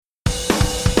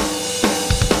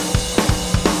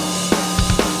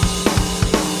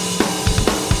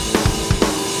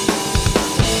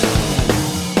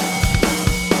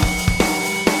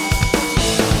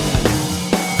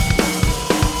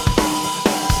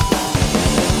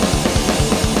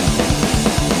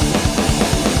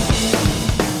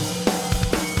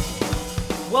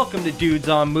welcome to Dudes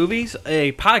on Movies,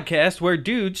 a podcast where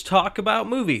dudes talk about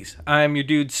movies. I'm your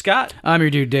dude, Scott. I'm your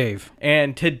dude, Dave.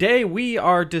 And today we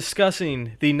are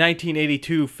discussing the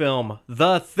 1982 film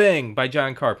The Thing by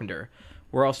John Carpenter.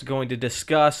 We're also going to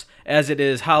discuss, as it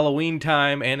is Halloween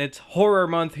time and it's horror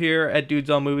month here at Dudes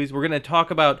on Movies, we're going to talk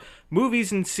about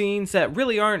movies and scenes that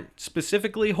really aren't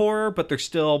specifically horror, but they're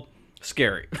still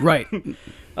scary. Right.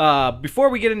 Before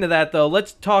we get into that, though,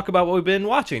 let's talk about what we've been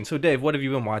watching. So, Dave, what have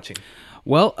you been watching?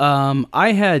 Well,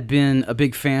 I had been a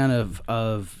big fan of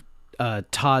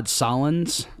Todd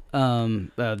Solondz,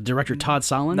 director Todd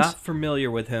Solondz. Not familiar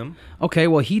with him. Okay,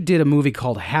 well, he did a movie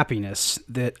called Happiness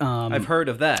that I've heard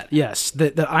of that. Yes,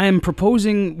 that I am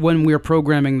proposing when we're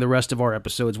programming the rest of our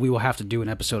episodes, we will have to do an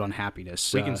episode on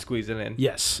Happiness. We can squeeze it in.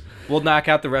 Yes. We'll knock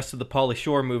out the rest of the Pauly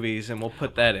Shore movies and we'll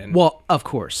put that in. Well, of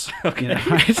course. Okay. You know,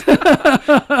 right?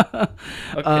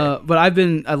 Okay. But I've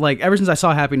been, ever since I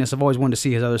saw Happiness, I've always wanted to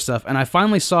see his other stuff. And I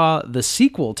finally saw the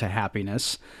sequel to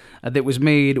Happiness that was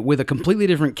made with a completely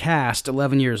different cast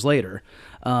 11 years later.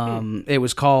 It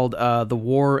was called The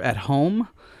War at Home.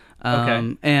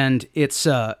 Okay. And it's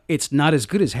not as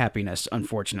good as Happiness,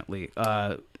 unfortunately.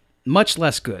 Much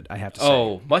less good, I have to say.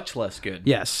 Oh, much less good.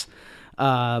 Yes.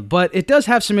 But it does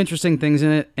have some interesting things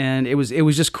in it, and it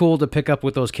was just cool to pick up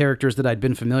with those characters that I'd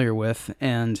been familiar with,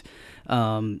 and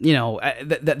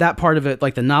that part of it,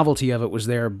 like the novelty of it, was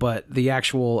there, but the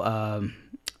actual,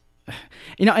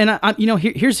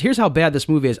 here's how bad this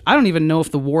movie is. I don't even know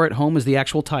if The War at Home is the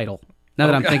actual title. Now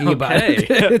that I'm thinking about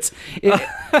it,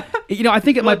 I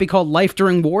think it might be called Life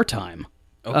During Wartime.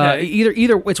 Okay.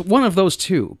 Either it's one of those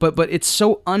two, but it's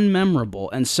so unmemorable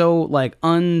and so like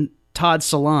Todd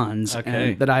Solondz,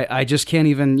 and that I just can't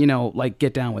even,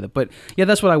 get down with it. But yeah,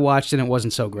 that's what I watched, and it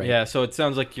wasn't so great. Yeah, so it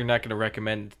sounds like you're not going to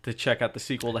recommend to check out the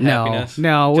sequel to Happiness.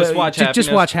 No, just watch Happiness.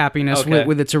 Just watch Happiness Okay.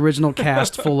 with its original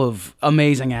cast full of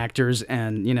amazing actors,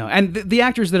 and and the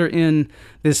actors that are in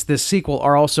this sequel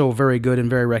are also very good and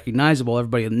very recognizable.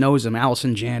 Everybody knows them,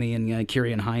 Allison Janney and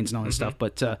Ciarán Hinds and all that stuff.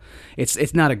 But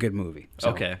it's not a good movie. So.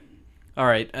 Okay, all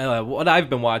right. What I've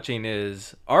been watching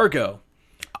is Argo.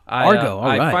 Argo, all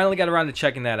right. I finally got around to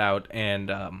checking that out, and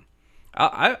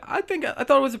I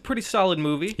thought it was a pretty solid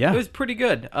movie. Yeah. It was pretty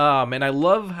good. And I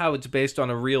love how it's based on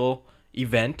a real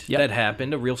event that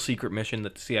happened, a real secret mission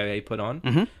that the CIA put on.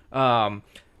 Mm-hmm.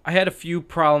 I had a few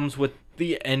problems with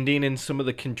the ending and some of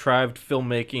the contrived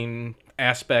filmmaking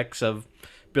aspects of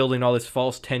building all this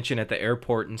false tension at the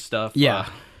airport and stuff. Yeah.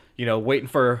 Waiting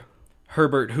for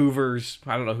Herbert Hoover's,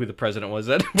 I don't know who the president was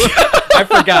then. I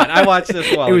forgot. I watched this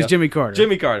a while ago. It was Jimmy Carter.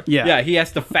 Jimmy Carter. Yeah. Yeah, he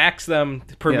has to fax them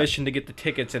permission to get the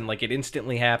tickets, and it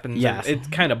instantly happens. Yes. It's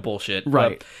kind of bullshit.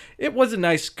 Right. But it was a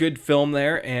nice, good film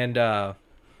there, and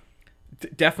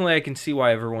definitely I can see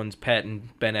why everyone's patting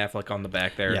Ben Affleck on the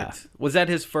back there. Yeah. Was that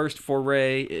his first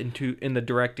foray in the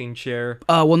directing chair?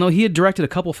 Well, no, he had directed a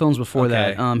couple films before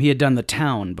Okay. that. He had done The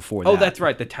Town before that. Oh, that's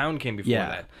right. The Town came before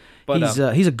that.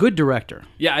 But he's a good director.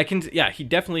 yeah, he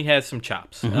definitely has some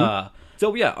chops.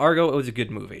 So yeah, Argo, it was a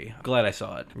good movie. Glad I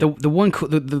saw it.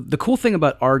 The cool thing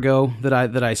about Argo that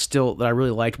I really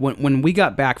liked when we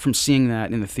got back from seeing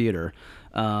that in the theater,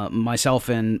 myself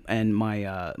and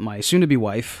my soon to be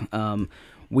wife,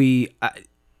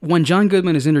 when John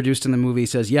Goodman is introduced in the movie, he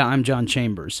says, "Yeah, I'm John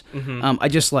Chambers." Mm-hmm.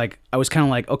 I was kind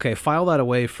of like, okay, file that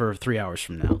away for 3 hours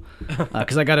from now,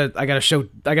 because I gotta show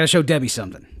Debbie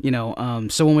something,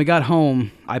 So when we got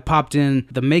home, I popped in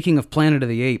the Making of Planet of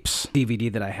the Apes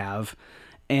DVD that I have,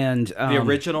 and The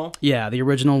original. Yeah, the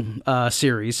original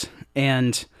series,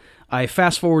 and I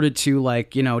fast forwarded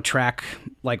to track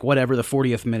whatever the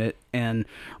 40th minute, and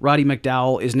Roddy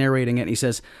McDowall is narrating it, and he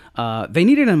says they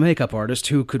needed a makeup artist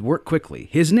who could work quickly.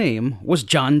 His name was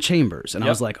John Chambers, and I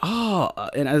was like, oh,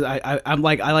 and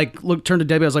I turned to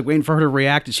Debbie. I was like waiting for her to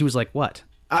react, and she was like, what?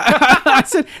 I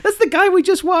said, that's the guy we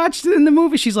just watched in the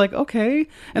movie. She's like, okay.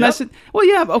 And I said, well,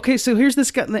 yeah, okay, so here's this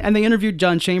guy. And they interviewed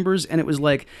John Chambers, and it was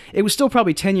still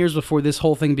probably 10 years before this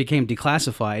whole thing became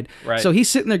declassified. Right. So he's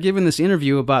sitting there giving this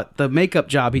interview about the makeup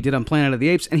job he did on Planet of the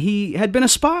Apes, and he had been a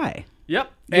spy.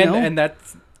 Yep. You know? And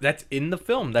that's in the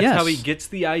film. That's how he gets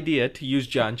the idea to use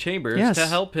John Chambers to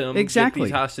help him get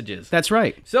these hostages. That's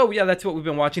right. So, yeah, that's what we've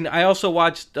been watching. I also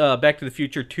watched Back to the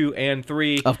Future 2 and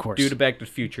 3. Of course. Due to Back to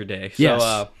the Future Day. So,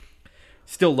 yes.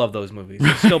 Still love those movies.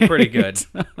 They're still pretty good.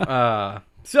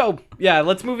 So, yeah,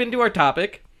 let's move into our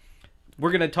topic.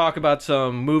 We're going to talk about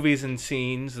some movies and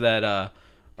scenes that are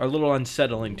a little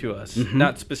unsettling to us. Mm-hmm.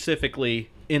 Not specifically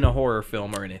in a horror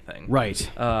film or anything. Right.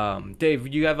 Dave,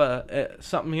 you have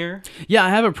something here? Yeah, I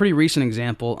have a pretty recent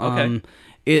example. Okay.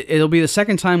 It'll be the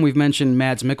second time we've mentioned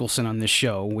Mads Mikkelsen on this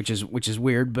show, which is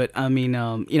weird. But I mean,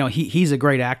 he's a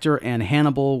great actor, and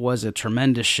Hannibal was a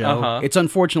tremendous show. Uh-huh. It's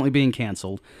unfortunately being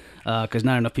canceled because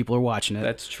not enough people are watching it.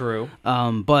 That's true.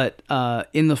 But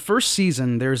in the first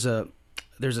season, there's a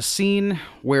scene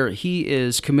where he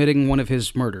is committing one of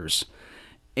his murders,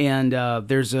 and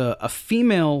there's a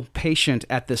female patient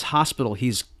at this hospital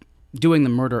he's doing the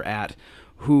murder at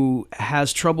who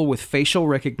has trouble with facial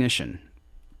recognition.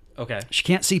 Okay. She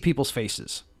can't see people's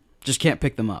faces, just can't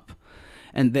pick them up.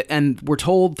 And we're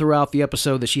told throughout the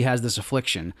episode that she has this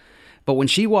affliction. But when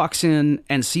she walks in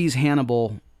and sees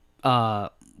Hannibal,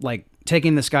 like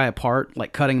taking this guy apart,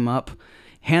 like cutting him up,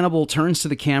 Hannibal turns to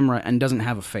the camera and doesn't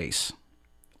have a face.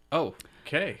 Oh,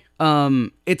 okay.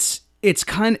 It's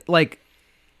kind of like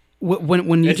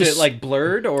when you is it like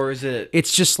blurred or is it?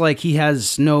 It's just like he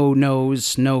has no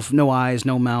nose, no eyes,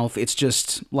 no mouth. It's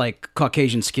just like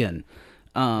Caucasian skin.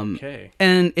 Okay.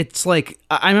 And it's like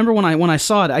I remember when I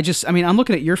saw it, I'm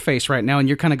looking at your face right now, and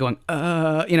you're kind of going,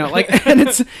 like, and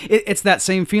it's that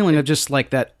same feeling of just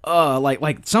like that,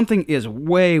 like something is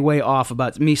way off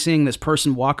about me seeing this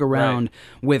person walk around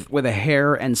with a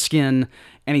hair and skin,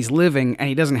 and he's living, and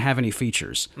he doesn't have any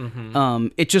features. Mm-hmm.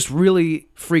 It just really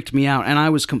freaked me out, and I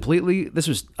was this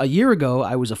was a year ago.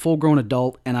 I was a full grown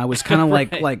adult, and I was kind of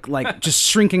like just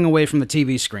shrinking away from the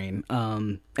TV screen.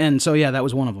 And so yeah, that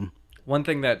was one of them. One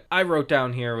thing that I wrote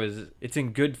down here was it's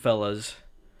in Goodfellas.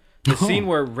 The scene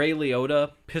where Ray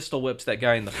Liotta pistol whips that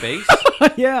guy in the face.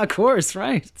 Yeah, of course,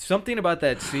 right. Something about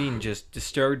that scene just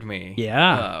disturbed me.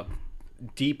 Yeah.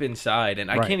 Deep inside, and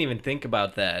I can't even think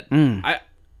about that.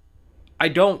 I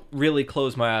don't really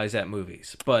close my eyes at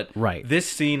movies, but this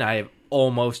scene I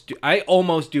almost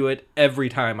do it every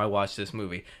time I watch this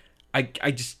movie.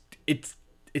 It's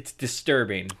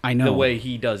disturbing. I know the way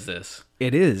he does this.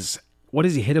 It is. What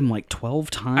does he hit him like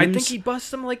 12 times? I think he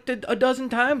busts him like a dozen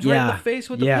times right in the face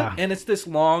with the whip. And it's this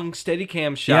long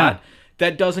Steadicam shot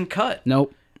that doesn't cut.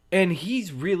 Nope. And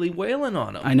he's really wailing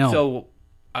on him. I know. So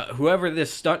whoever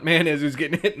this stuntman is who's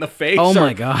getting hit in the face. Oh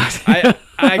my God.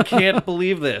 I can't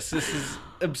believe this. This is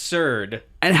absurd.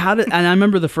 And and I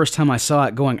remember the first time I saw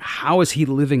it going, how is he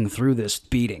living through this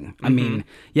beating? I mean,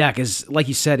 yeah, because like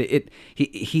you said,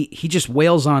 he just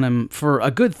wails on him for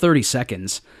a good 30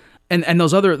 seconds. And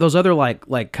those other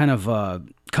like kind of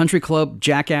country club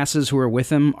jackasses who are with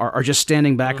him are just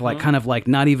standing back, like kind of like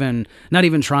not even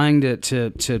trying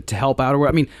to help out or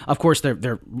whatever. I mean, of course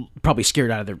they're probably scared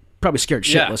shitless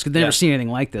because they've never seen anything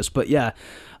like this. But yeah,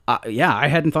 I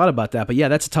hadn't thought about that. But yeah,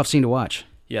 that's a tough scene to watch.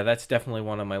 Yeah, that's definitely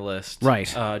one on my list. Right.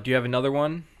 Do you have another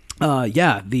one?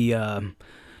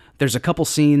 There's a couple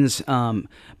scenes. Malcolm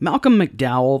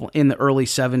McDowell in the early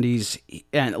 70s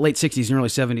and late 60s and early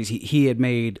 70s, he had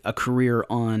made a career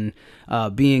on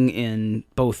being in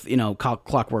both,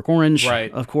 Clockwork Orange,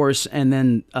 of course, and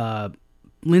then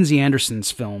Lindsay Anderson's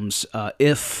films,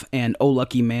 If and Oh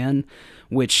Lucky Man,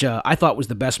 which I thought was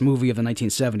the best movie of the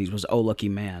 1970s, was Oh Lucky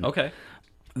Man. Okay.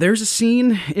 There's a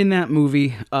scene in that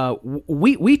movie.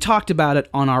 We talked about it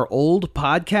on our old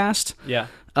podcast. Yeah.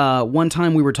 One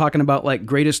time we were talking about like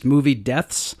greatest movie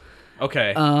deaths.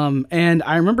 Okay. And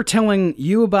I remember telling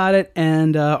you about it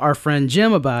and our friend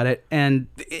Jim about it, and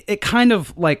it kind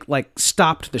of like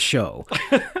stopped the show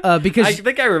because I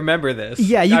think I remember this.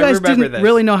 Yeah, you guys didn't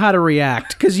really know how to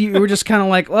react because you were just kind of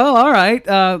like, well, all right,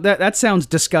 that sounds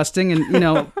disgusting,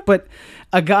 and but.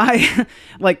 A guy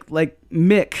like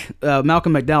Mick,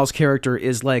 Malcolm McDowell's character,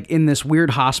 is like in this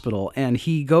weird hospital, and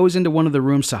he goes into one of the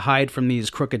rooms to hide from these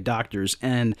crooked doctors,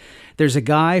 and there's a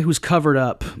guy who's covered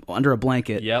up under a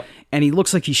blanket, and he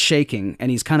looks like he's shaking,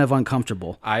 and he's kind of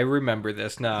uncomfortable. I remember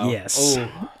this now. Yes.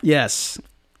 Yes.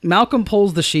 Malcolm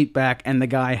pulls the sheet back, and the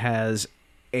guy has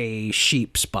a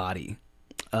sheep's body.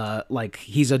 Like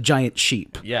he's a giant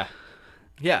sheep. Yeah.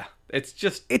 Yeah. It's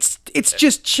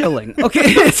just chilling. Okay,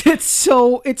 it's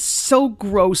so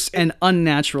gross and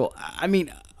unnatural. I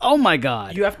mean, oh my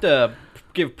God! You have to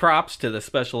give props to the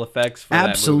special effects for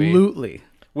absolutely. That movie.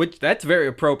 Which that's very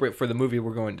appropriate for the movie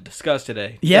we're going to discuss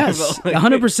today. Yes,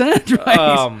 100%.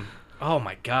 Right. Oh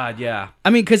my God! Yeah. I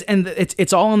mean, because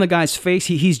it's all on the guy's face.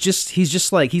 He's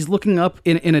just like he's looking up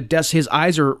in a desk. His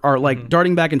eyes are like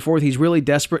darting back and forth. He's really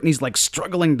desperate and he's like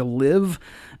struggling to live.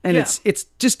 And it's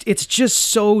just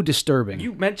so disturbing.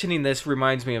 You mentioning this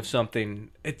reminds me of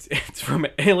something. It's from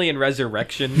Alien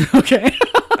Resurrection. Okay.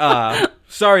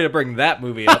 Sorry to bring that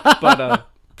movie up, but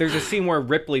there's a scene where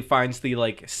Ripley finds the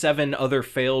 7 other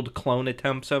failed clone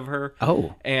attempts of her.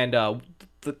 Oh. And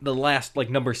the last like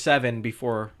number 7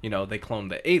 before they cloned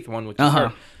the 8th one, which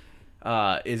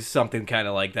is something kind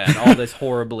of like that. All this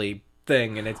horribly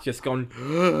thing, and it's just going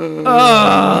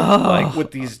like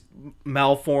with these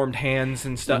malformed hands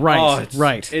and stuff.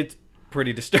 Right. It's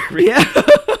pretty disturbing. Yeah.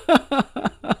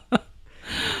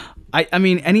 I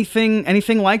mean anything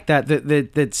like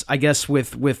that's I guess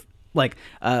with like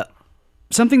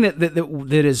something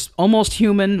that is almost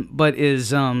human, but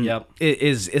is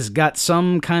is got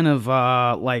some kind of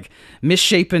like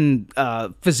misshapen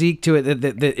physique to it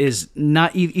that is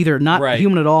not either not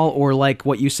human at all, or like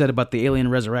what you said about the alien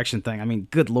resurrection thing. I mean,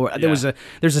 good lord, there's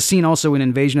a scene also in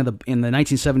the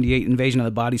 1978 Invasion of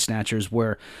the Body Snatchers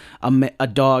where a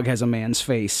dog has a man's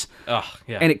face,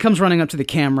 and it comes running up to the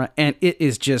camera, and it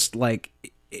is just like,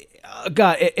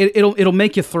 God, it'll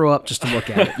make you throw up just to look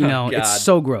at it. It's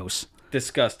so gross.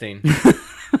 Disgusting.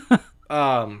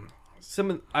 I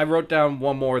wrote down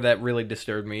one more that really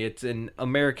disturbed me. It's in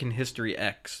American History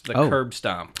X, the curb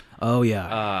stomp. Oh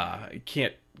yeah. You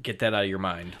can't get that out of your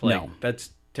mind. No,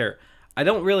 that's terrible. I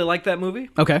don't really like that movie.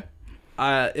 Okay.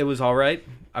 It was all right.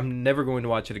 I'm never going to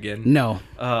watch it again. No.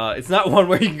 It's not one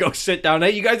where you can go sit down.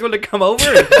 Hey, you guys want to come over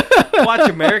and watch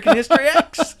American History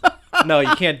X? No,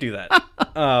 you can't do that.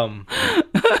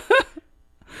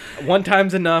 One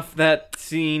time's enough. That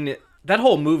scene. That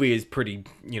whole movie is pretty,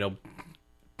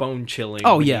 bone-chilling.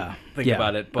 Oh, yeah. Think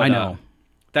about it. But, I know.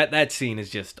 That scene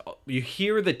is just... You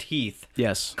hear the teeth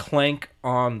clank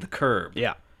on the curb.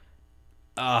 Yeah.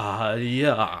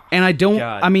 Yeah. And I don't...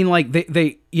 God. I mean, like,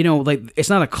 they like, it's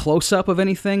not a close-up of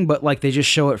anything, but, like, they just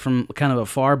show it from kind of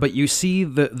afar, but you see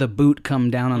the boot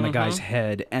come down on the guy's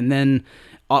head, and then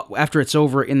after it's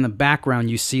over, in the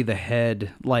background, you see the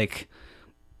head, like,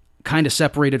 kind of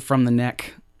separated from the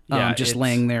neck. Just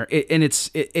laying there, and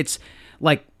it's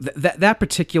like that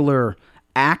particular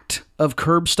act of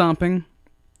curb stomping.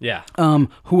 Yeah.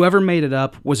 Whoever made it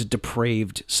up was a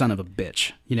depraved son of a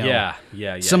bitch. Yeah.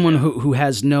 Someone who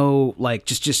has no like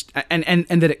just and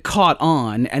that it caught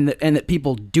on, and that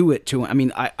people do it to him. I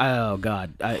mean, oh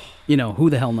God, who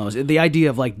the hell knows? The idea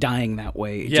of like dying that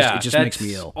way, it just makes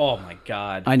me ill. Oh my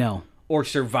God. I know. Or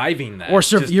surviving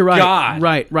that. You're right. God.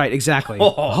 Right. Exactly.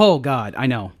 Oh God, I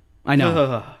know.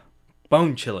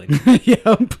 Bone chilling.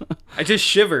 Yep. I just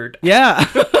shivered. Yeah.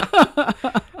 Do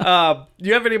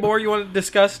you have any more you want to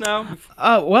discuss now?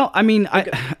 Well, I mean,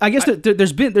 I guess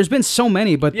there's been so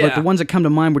many, but the ones that come to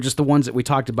mind were just the ones that we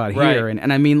talked about here,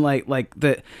 and I mean, I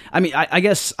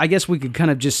guess we could kind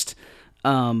of just,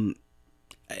 the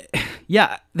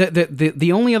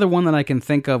only other one that I can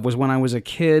think of was when I was a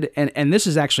kid, and this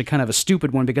is actually kind of a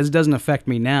stupid one because it doesn't affect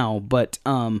me now, but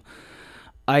when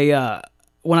I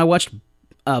watched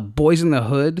Boys in the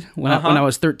Hood when I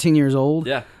was 13 years old.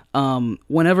 Yeah.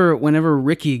 Whenever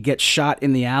Ricky gets shot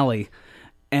in the alley,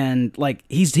 and like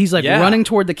he's like running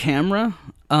toward the camera.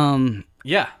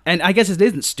 Yeah. And I guess it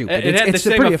isn't stupid. It had the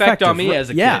same pretty effect effective. on me as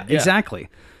a kid. Yeah, exactly.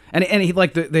 And he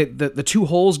like the two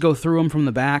holes go through him from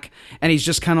the back, and he's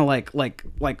just kind of like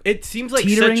it seems like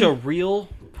teetering. such a real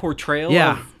portrayal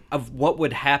of what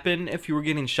would happen if you were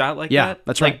getting shot like that. Yeah,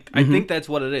 that's right. I think that's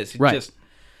what it is. It's right. just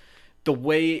the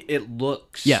way it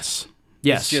looks. Yes.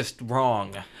 It's just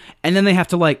wrong. And then they have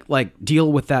to like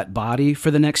deal with that body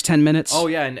for the next 10 minutes. Oh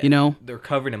yeah, and they're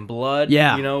covered in blood.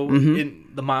 Yeah. In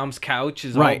the mom's couch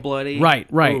is all bloody. Right.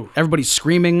 Ooh. Everybody's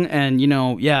screaming, and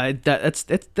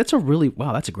that's a really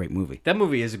that's a great movie. That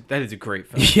is a great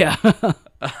film. Yeah.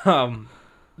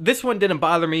 This one didn't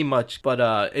bother me much,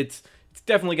 but it's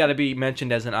definitely got to be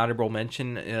mentioned as an honorable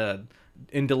mention.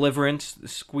 In Deliverance,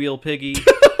 Squeal Piggy.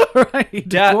 Right.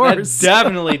 That's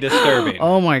definitely disturbing.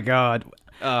 Oh my God.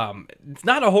 It's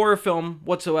not a horror film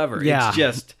whatsoever. Yeah. It's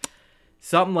just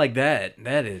something like that.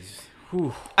 That is.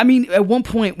 Whew. I mean, at one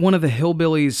point, one of the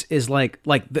hillbillies is like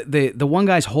the one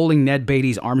guy's holding Ned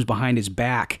Beatty's arms behind his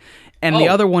back, and the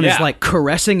other one is like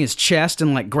caressing his chest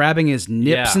and like grabbing his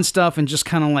nips and stuff, and just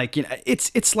kind of like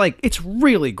it's like it's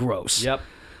really gross. Yep.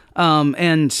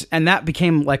 And that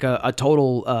became like a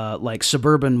total like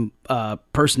suburban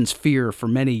person's fear for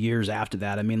many years after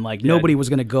that. I mean, like nobody was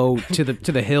going to go to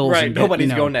the hills. Right, and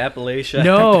nobody's going to Appalachia.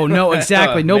 No,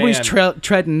 exactly. Oh, nobody's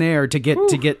treading there to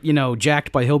get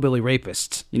jacked by hillbilly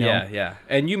rapists. Yeah.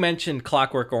 And you mentioned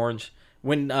Clockwork Orange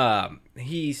when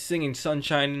he's singing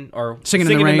 "Sunshine" or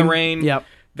singing in the Rain. Yep.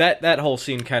 That whole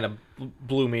scene kind of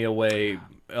blew me away.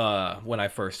 When I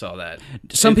first saw that,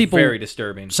 it's very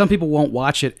disturbing. Some people won't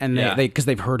watch it, and they because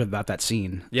they've heard about that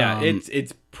scene. Yeah,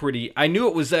 it's pretty. I knew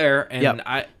it was there, and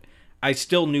I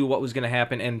still knew what was going to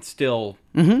happen, and still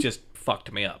just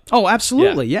fucked me up. Oh,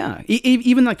 absolutely, yeah.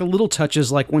 Even like the little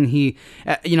touches, like when he,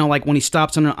 like when he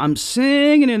stops on, I'm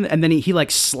singing, and then he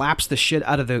like slaps the shit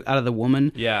out of the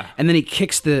woman. Yeah. And then he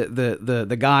kicks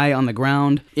the guy on the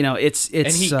ground. It's And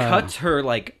he cuts her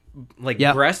like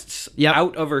Yep. breasts Yep.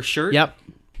 out of her shirt. Yep.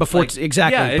 Before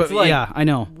exactly. Yeah, it's but like, yeah, I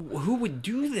know. Who would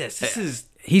do this? This is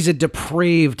He's a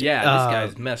depraved. this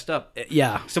guy's messed up.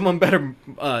 Yeah. Someone better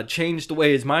change the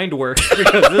way his mind works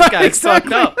because this guy's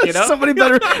fucked up. Somebody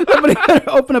better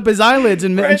open up his eylids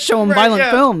and show him violent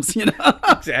films.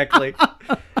 Exactly.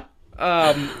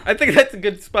 I think that's a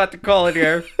good spot to call it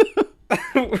here.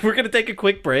 We're gonna take a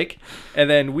quick break, and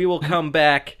then we will come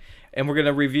back, and we're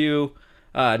gonna review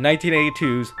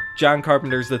 1982's John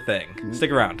Carpenter's The Thing.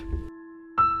 Stick around.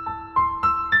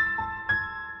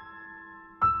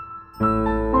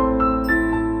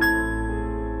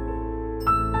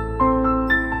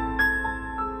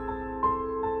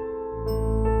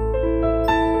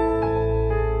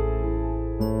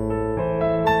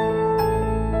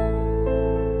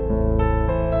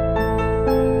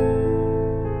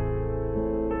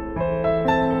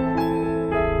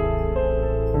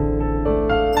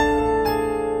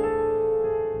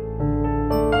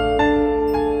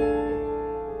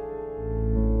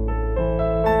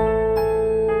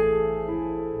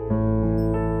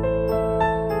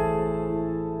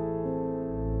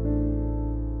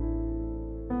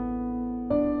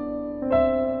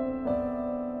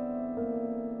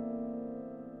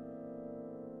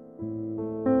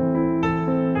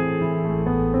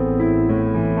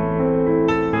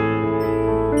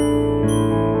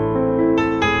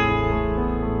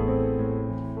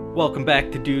 Welcome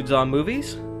back to Dudes on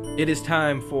Movies. It is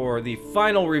time for the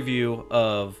final review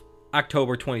of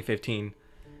October 2015,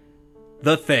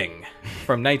 The Thing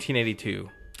from 1982.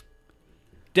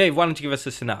 Dave, why don't you give us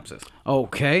a synopsis?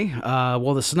 Okay.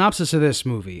 Well, the synopsis of this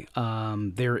movie,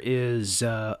 there is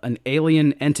an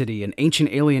alien entity, an ancient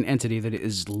alien entity that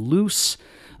is loose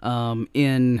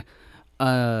in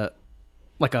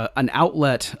like an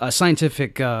outlet, a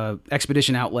scientific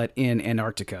expedition outlet in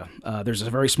Antarctica. There's a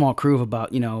very small crew of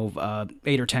about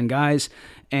 8 or 10 guys,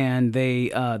 and they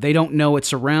don't know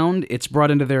it's around. It's brought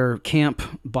into their camp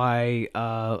by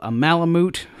a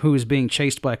Malamute who is being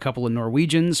chased by a couple of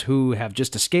Norwegians who have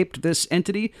just escaped this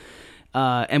entity.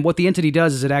 And what the entity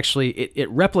does is it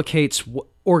replicates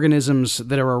organisms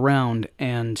that are around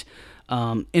and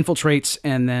infiltrates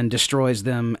and then destroys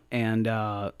them, and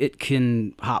it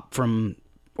can hop from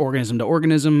organism to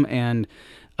organism, and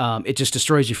it just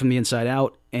destroys you from the inside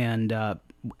out. And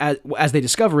as they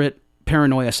discover it,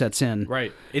 paranoia sets in.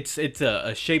 Right. It's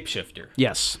a shapeshifter.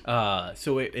 Yes.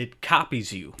 So it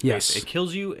copies you. Yes. It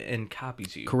kills you and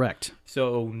copies you. Correct.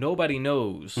 So nobody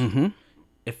knows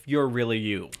if you're really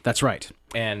you. That's right.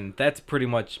 And that's pretty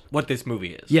much what this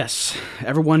movie is. Yes.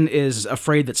 Everyone is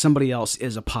afraid that somebody else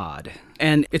is a pod.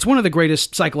 And it's one of the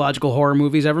greatest psychological horror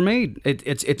movies ever made.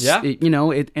 It's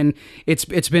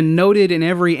been noted in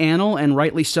every annal, and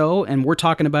rightly so, and we're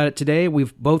talking about it today.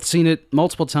 We've both seen it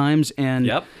multiple times, and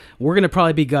we're going to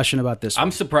probably be gushing about this one.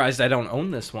 I'm surprised I don't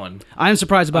own this one. I'm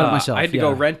surprised about it myself. I had to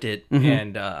go rent it,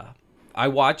 and I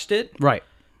watched it. Right.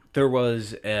 There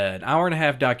was an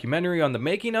hour-and-a-half documentary on the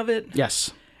making of it.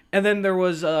 Yes. And then there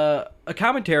was a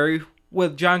commentary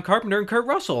with John Carpenter and Kurt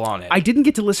Russell on it. I didn't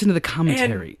get to listen to the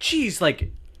commentary. And, geez,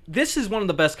 this is one of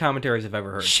the best commentaries I've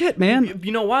ever heard. Shit, man.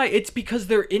 You know why? It's because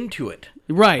they're into it.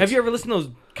 Right. Have you ever listened to those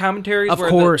commentaries of where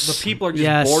course. The people are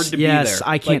just bored to be there? Yes,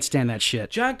 I can't stand that shit.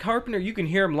 John Carpenter, you can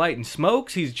hear him lighting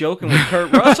smokes. He's joking with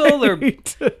Kurt Russell.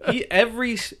 Right.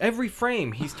 Every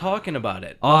frame, he's talking about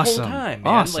it awesome. The whole time,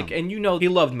 man. Awesome. And he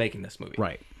loved making this movie.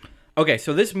 Right. Okay,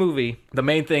 so this movie, the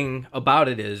main thing about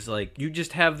it is, you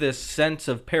just have this sense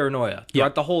of paranoia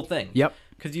throughout the whole thing. Yep.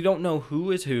 Because you don't know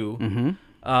who is who.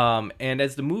 Mm-hmm. And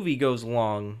as the movie goes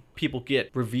along, people get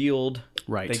revealed.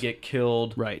 Right. They get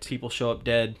killed. Right. People show up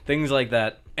dead. Things like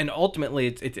that. And ultimately,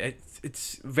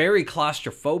 it's very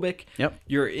claustrophobic. Yep.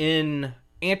 You're in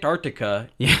Antarctica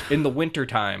in the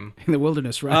wintertime. In the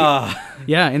wilderness, right?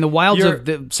 Yeah, in the wilds of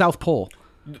the South Pole.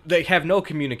 They have no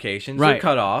communications. Right. They're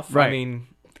cut off. Right. I mean,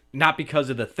 not because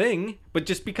of the thing, but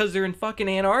just because they're in fucking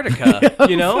Antarctica,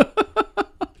 you know?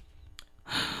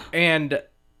 And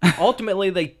ultimately,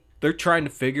 they're trying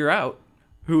to figure out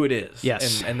who it is.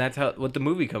 Yes. And that's what the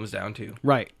movie comes down to.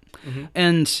 Right. Mm-hmm.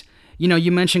 And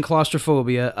you mentioned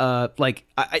claustrophobia.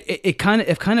 It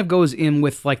kind of goes in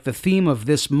with the theme of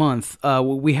this month.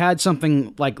 We had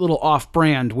something little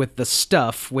off-brand with The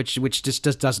Stuff, which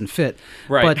just doesn't fit.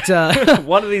 Right. But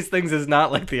one of these things is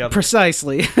not like the other.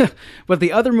 Precisely. But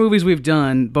the other movies we've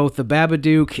done, both The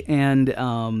Babadook and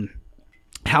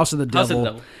House of the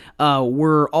Devil.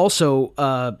 were also,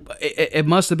 it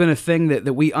must have been a thing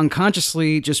that we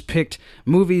unconsciously just picked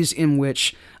movies in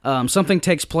which something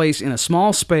takes place in a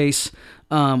small space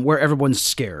where everyone's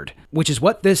scared, which is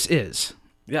what this is.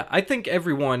 Yeah, I think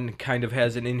everyone kind of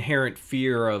has an inherent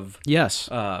fear of Yes.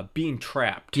 being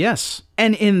trapped. Yes.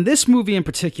 And in this movie in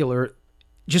particular,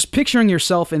 just picturing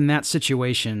yourself in that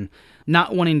situation,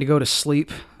 not wanting to go to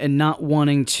sleep and not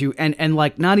wanting to, and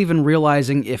like not even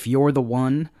realizing if you're the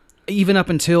one, even up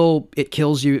until it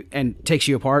kills you and takes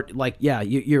you apart. Like, yeah,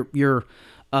 you're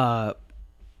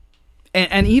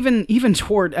and even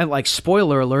toward, like,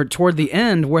 spoiler alert, toward the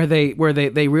end where they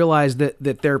realize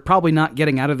that they're probably not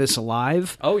getting out of this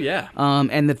alive. Oh yeah.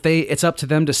 And that it's up to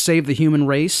them to save the human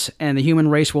race, and the human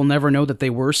race will never know that they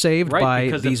were saved by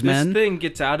because these if men. this thing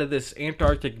gets out of this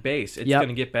Antarctic base, it's going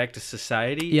to get back to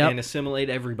society and assimilate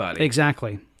everybody.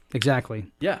 Exactly.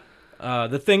 Yeah.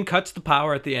 The thing cuts the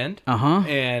power at the end. Uh-huh.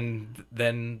 And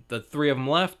then the three of them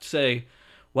left say,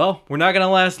 well, we're not going to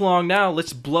last long now.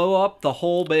 Let's blow up the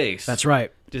whole base. That's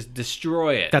right. Just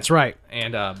destroy it. That's right.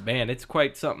 And, man, it's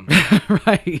quite something.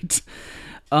 Right.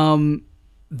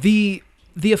 The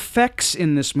effects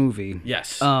in this movie.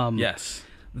 Yes. Yes.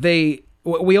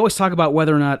 We always talk about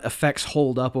whether or not effects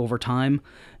hold up over time.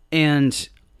 And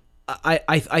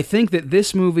I think that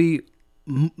this movie,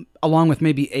 along with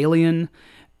maybe Alien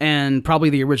and probably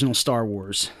the original Star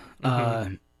Wars,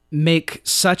 make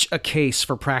such a case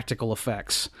for practical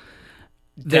effects.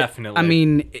 Definitely. I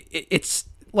mean, it's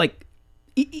like,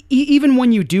 even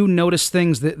when you do notice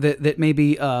things that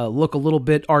maybe look a little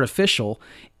bit artificial,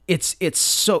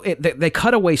 they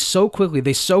cut away so quickly.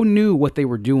 They so knew what they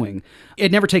were doing.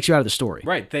 It never takes you out of the story.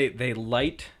 Right. They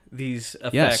light these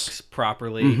effects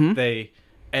properly. They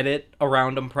edit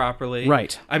around them properly.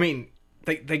 Right. I mean,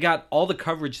 they got all the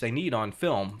coverage they need on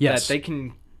film that they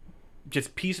can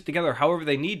just piece it together however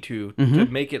they need to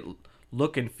make it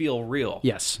look and feel real.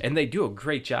 Yes. And they do a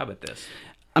great job at this.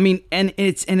 I mean, and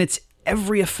it's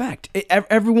every effect.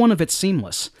 Every one of it's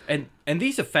seamless. And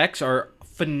these effects are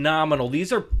phenomenal.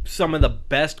 These are some of the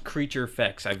best creature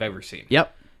effects I've ever seen.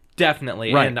 Yep.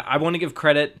 Definitely. Right. And I want to give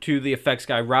credit to the effects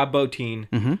guy, Rob Bottin.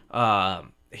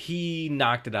 He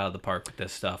knocked it out of the park with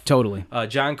this stuff. Totally.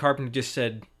 John Carpenter just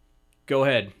said, go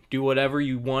ahead, do whatever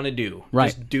you want to do. Right.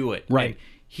 Just do it. Right. And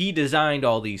he designed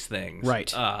all these things.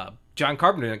 Right. John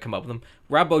Carpenter didn't come up with them.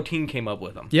 Rob Bottin came up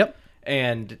with them. Yep.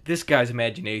 And this guy's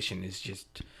imagination is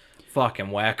just fucking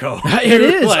wacko. It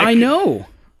is. Like, I know.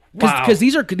 Because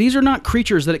wow. these are not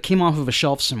creatures that it came off of a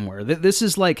shelf somewhere. This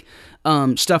is like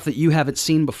stuff that you haven't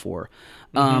seen before.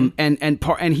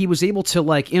 And he was able to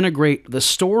like integrate the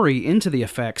story into the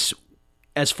effects,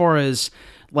 as far as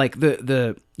like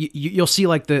you'll see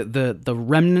like the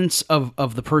remnants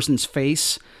of the person's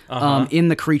face in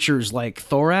the creature's like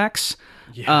thorax.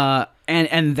 Yeah.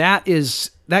 And that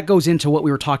goes into what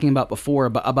we were talking about before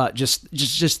about just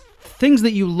things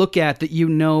that you look at that you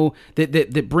know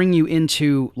that bring you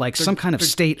into like some kind of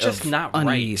state just of not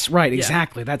unease. right. Right,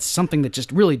 exactly. That's something that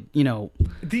just really,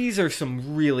 These are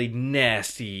some really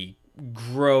nasty,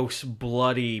 gross,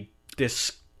 bloody,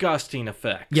 disgusting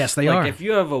effects. Yes, they are. Like, if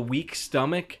you have a weak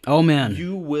stomach, oh man,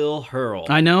 you will hurl.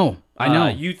 I know.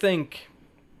 You think,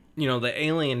 the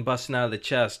alien busting out of the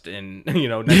chest in,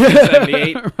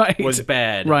 1978 Right. was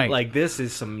bad. Right. Like, this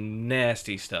is some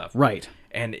nasty stuff. Right.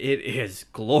 And it is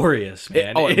glorious,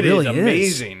 man. It really is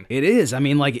amazing. It is. I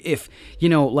mean, like, if,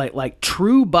 like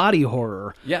true body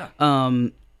horror. Yeah.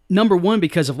 Number one,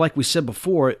 because of, like we said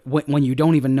before, when you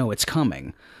don't even know it's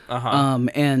coming.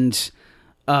 And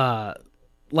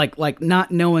like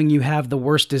not knowing you have the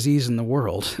worst disease in the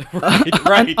world.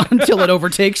 Right. Until it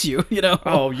overtakes you,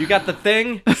 Oh, you got the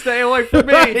thing? Stay away from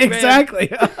me, Right, man.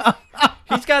 exactly.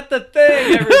 He's got the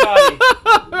thing, everybody.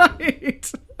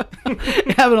 Right.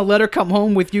 Having a letter come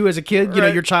home with you as a kid,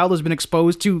 Right. your child has been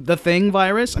exposed to the thing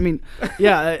virus. I mean,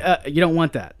 yeah, you don't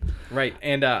want that. Right.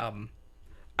 And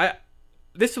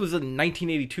this was in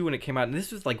 1982 when it came out, and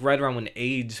this was like right around when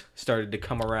AIDS started to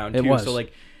come around too. It was. So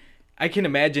like, I can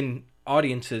imagine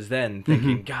audiences then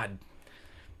thinking, God,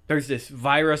 there's this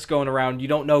virus going around. You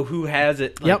don't know who has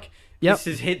it. Like, Yep. This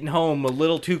is hitting home a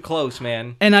little too close,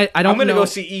 man. And I don't I'm gonna know. go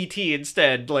see E.T.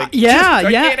 instead. Like, Yeah.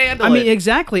 I can't handle I mean, it.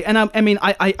 exactly. And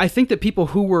I think that people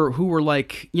who were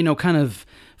like, kind of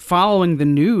following the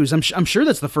news, I'm sure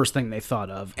that's the first thing they thought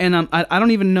of. And I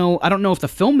don't even know. I don't know if the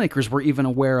filmmakers were even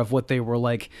aware of what they were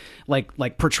like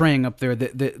portraying up there.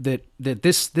 That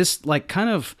this like kind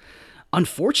of,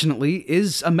 unfortunately,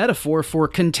 is a metaphor for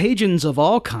contagions of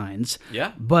all kinds.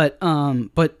 Yeah. But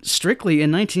strictly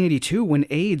in 1982, when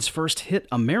AIDS first hit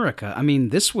America, I mean,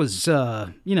 this was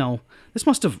this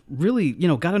must have really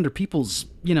got under people's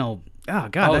oh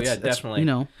god, Oh, that's definitely. you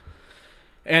know,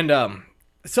 And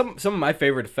some of my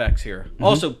favorite effects here.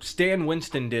 Also, Stan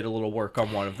Winston did a little work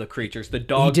on one of the creatures, the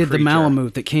dog. he did creature. the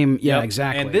Malamute that came. Yeah, Yep.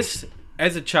 exactly. And this,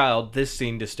 as a child, this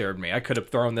scene disturbed me. I could have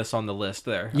thrown this on the list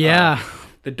there. Yeah.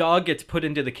 The dog gets put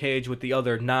into the cage with the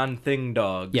other non-thing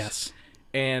dogs. Yes.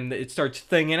 And it starts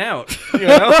thinging out. You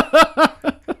know?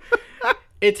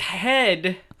 Its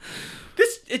head.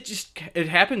 It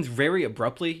happens very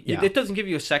abruptly. Yeah. It doesn't give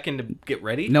you a second to get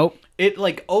ready. Nope. It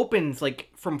like opens like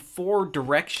from 4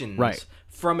 directions Right.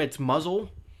 from its muzzle,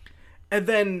 and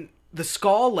then the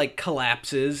skull like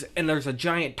collapses, and there's a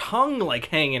giant tongue like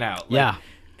hanging out. Like, Yeah.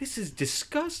 this is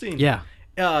disgusting. Yeah.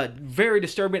 Very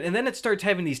disturbing. And then it starts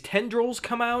having these tendrils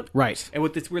come out. Right. And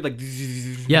with this weird like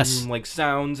Yes. like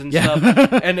sounds and Yeah.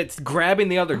 stuff, and it's grabbing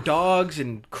the other dogs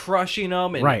and crushing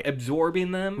them and Right.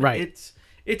 absorbing them. Right.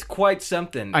 It's quite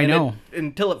something. I know.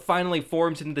 Until it finally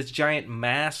forms into this giant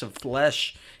mass of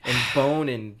flesh and bone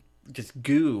and just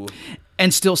goo.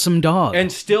 And still some dog.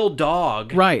 And still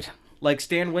dog. right. Like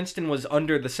Stan Winston was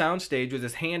under the soundstage with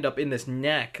his hand up in this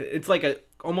neck. It's like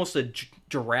almost a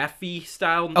giraffe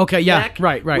style Okay, yeah, neck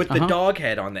right, with the uh-huh. dog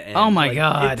head on the end. Oh my Like,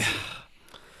 god. it's-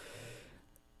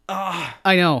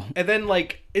 I know. And then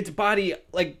like its body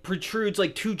like protrudes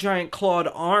like 2 giant clawed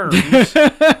arms.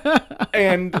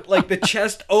 And like the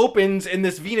chest opens and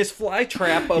this Venus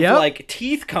flytrap of Yep. like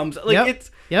teeth comes. Like Yep.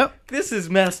 Yep. this is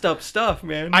messed up stuff,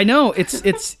 man. I know. It's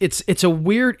a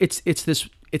weird.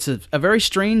 It's a very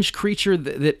strange creature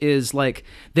that is like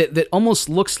that almost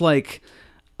looks like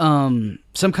some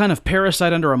kind of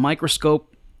parasite under a microscope.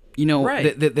 You know,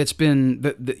 Right. that's been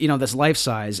that's life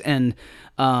size, and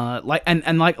like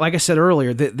I said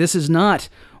earlier, this is not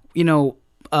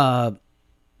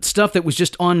stuff that was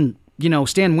just on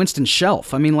Stan Winston's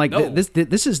shelf. I mean, like No.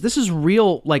 this is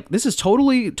real. Like this is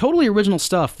totally original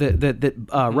stuff that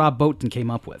Rob Bottin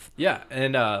came up with. Yeah,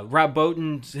 and Rob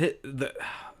Bottin's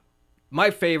my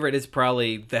favorite is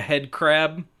probably the head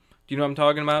crab. Do you know what I'm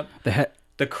talking about? The head.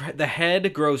 The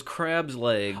head grows crab's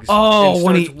legs. Oh, and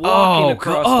when he starts walking oh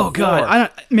across god, the floor. I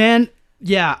don't, man,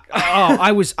 yeah. Oh,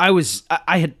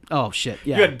 I had oh shit,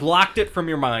 yeah. You had blocked it from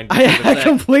your mind. I because of that.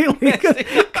 completely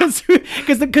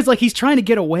because like he's trying to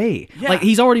get away. Yeah. Like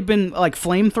he's already been like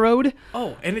flamethrowed.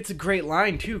 Oh, and it's a great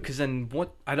line too, because then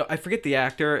I forget the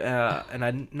actor, and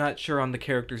I'm not sure on the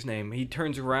character's name. He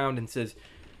turns around and says,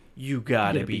 "You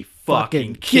gotta be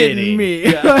fucking kidding me."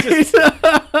 Yeah, just-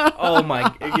 oh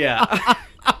my, yeah.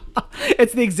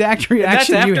 It's the exact That's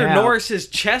reaction you after have. Norris's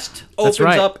chest opens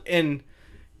right. up and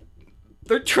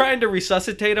they're trying to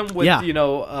resuscitate him with Yeah.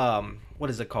 what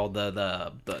is it called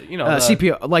the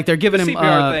CPR, like they're giving him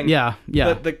CPR thing. yeah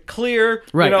the clear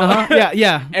right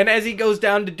yeah And as he goes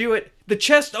down to do it, the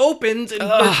chest opens and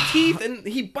there's teeth, and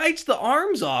he bites the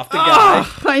arms off the guy.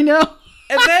 I know.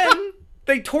 And then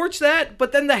they torch that,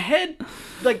 but then the head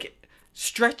like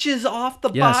stretches off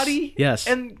the Yes, body yes.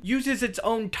 and uses its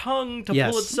own tongue to Yes.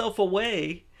 pull itself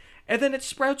away. And then it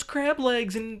sprouts crab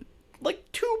legs and like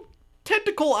 2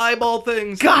 tentacle eyeball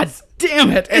things. God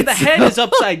damn it! And the head is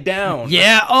upside down.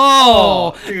 Yeah.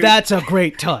 Oh, dude. that's a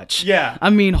great touch. Yeah. I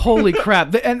mean, holy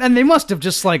crap! And they must have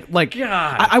just like.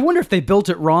 God. I wonder if they built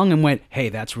it wrong and went, "Hey,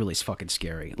 that's really fucking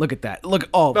scary. Look at that. Look.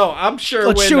 Oh. No, I'm sure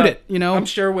Let's when, shoot it, you know? I'm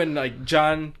sure when like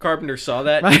John Carpenter saw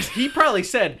that, Right. he probably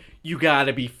said, "You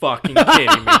gotta be fucking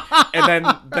kidding me!" And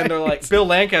then they're like, Bill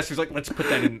Lancaster's like, "Let's put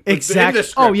that in Exactly. the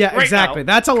script Oh yeah, right exactly.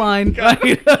 now." That's a line.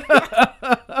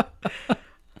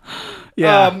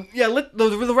 Yeah. Let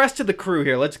the rest of the crew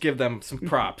here. Let's give them some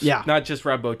props. Yeah. Not just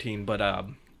Rob Bottin, but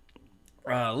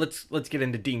let's get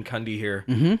into Dean Cundy here,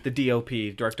 the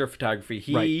DOP, director of photography.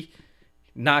 He Right.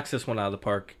 knocks this one out of the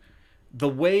park. The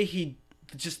way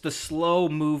just the slow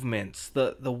movements,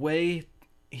 the way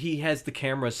he has the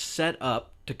camera set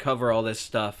up to cover all this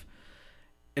stuff,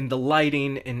 and the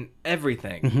lighting and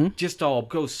everything, just all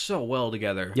goes so well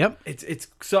together. Yep. It's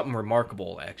something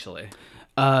remarkable, actually.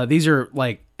 These are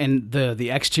like, and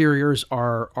the exteriors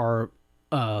are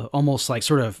almost like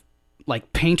sort of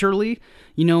like painterly,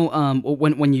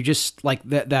 when you just like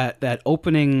that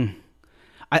opening.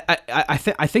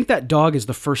 I think that dog is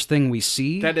the first thing we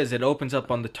see. That is, it opens up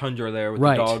on the tundra there with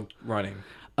Right. the dog running.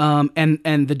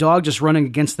 And the dog just running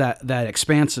against that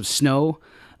expanse of snow,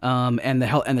 and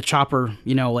the chopper,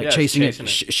 Yeah, it's chasing chasing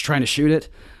it, trying to shoot it.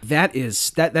 That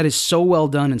is so well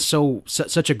done and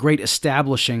such a great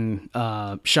establishing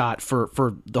shot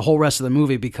for the whole rest of the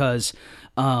movie, because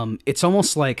it's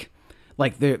almost like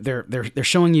they're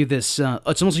showing you this.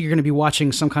 It's almost like you're going to be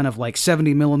watching some kind of like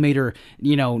 70 millimeter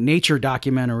nature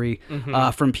documentary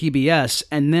from PBS,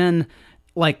 and then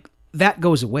like that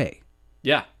goes away.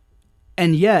 Yeah.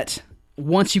 And yet,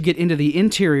 once you get into the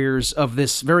interiors of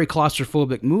this very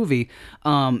claustrophobic movie,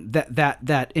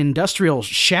 that industrial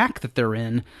shack that they're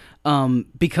in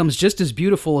becomes just as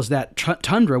beautiful as that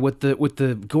tundra with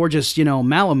the gorgeous,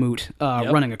 Malamute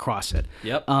running across it.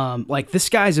 Yep. Like, this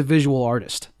guy's a visual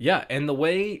artist. Yeah, and the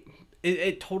way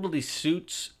it totally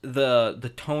suits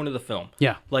the tone of the film.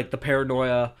 Yeah. Like the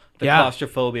paranoia, the Yeah.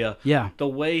 claustrophobia. Yeah. The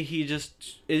way he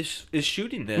just is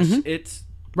shooting this, it's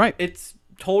Right. It's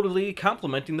totally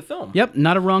complementing the film. Yep,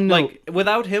 not a wrong note. Like,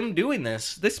 without him doing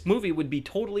this movie would be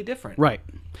totally different. Right.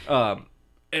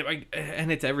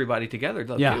 And it's everybody together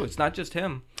too. Yeah. It's not just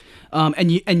him.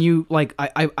 And you like,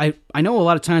 I know a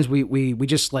lot of times we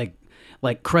just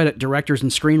like credit directors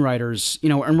and screenwriters,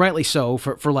 and rightly so,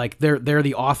 for like they're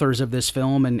the authors of this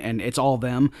film and it's all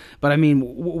them. But I mean,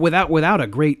 without a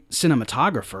great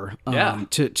cinematographer,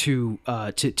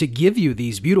 to give you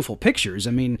these beautiful pictures,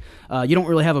 I mean, you don't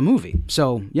really have a movie.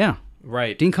 So yeah,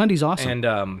 Right. Dean Cundy's awesome.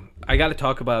 And I got to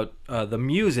talk about the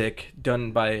music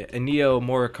done by Ennio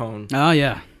Morricone. Oh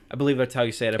yeah, I believe that's how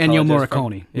you say it. I Ennio apologize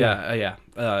Morricone.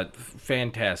 Yeah.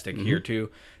 Fantastic here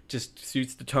too. Just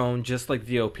suits the tone, just like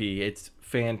the OP. It's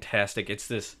fantastic. It's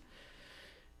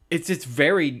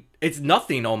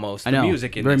nothing almost. I know. The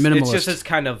music in Very this. minimalist. It's just this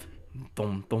kind of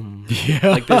boom boom,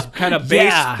 like this kind of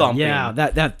bass thumping. Yeah,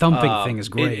 that thumping thing is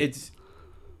great.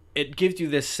 It gives you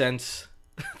this sense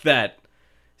that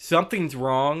something's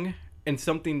wrong and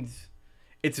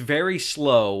it's very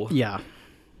slow. Yeah.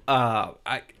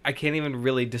 I can't even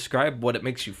really describe what it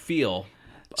makes you feel.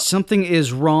 Something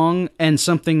is wrong, and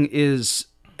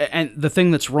the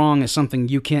thing that's wrong is something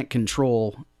you can't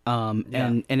control.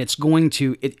 And it's going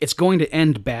to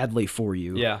end badly for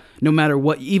you. Yeah. No matter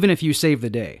what, even if you save the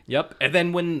day. Yep. And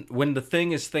then when the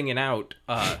thing is thinging out,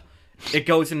 it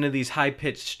goes into these high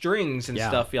pitched strings and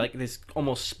stuff, like this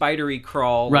almost spidery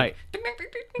crawl, Right.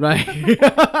 like,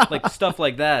 Right. like stuff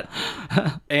like that,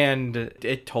 and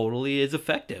it totally is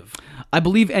effective. I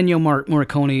believe Ennio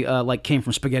Morricone came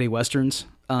from spaghetti westerns.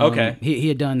 Okay. He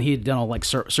had done all like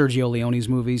Sergio Leone's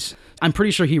movies. I'm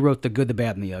pretty sure he wrote The Good, the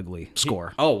Bad, and the Ugly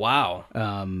score. Oh wow.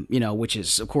 Which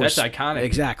is of course That's iconic.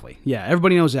 Exactly. Yeah,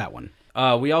 everybody knows that one.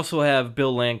 We also have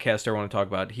Bill Lancaster I want to talk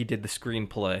about. He did the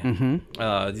screenplay.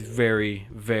 It's very,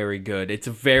 very good. It's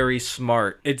very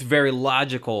smart. It's very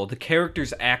logical. The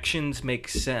characters' actions make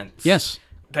sense. Yes.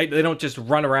 They don't just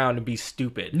run around and be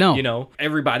stupid. No.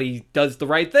 Everybody does the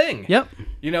right thing. Yep.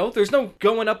 There's no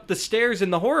going up the stairs in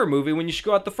the horror movie when you should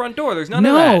go out the front door. There's none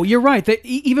of that. No, you're right.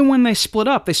 Even when they split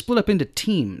up into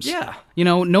teams. Yeah.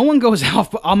 No one goes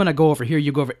out, I'm going to go over here,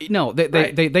 you go over. No,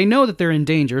 Right. they know that they're in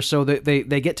danger, so they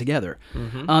get together.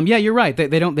 Yeah, you're right.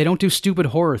 They don't do stupid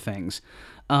horror things.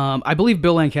 I believe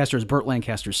Bill Lancaster is Burt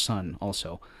Lancaster's son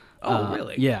also. Oh,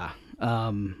 really? Yeah.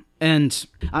 And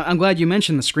I'm glad you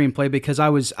mentioned the screenplay, because I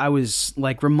was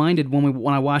like reminded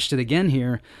when I watched it again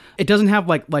here, it doesn't have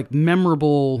like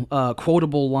memorable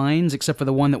quotable lines except for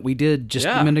the one that we did just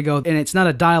a minute ago, and it's not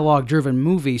a dialogue driven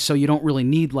movie, so you don't really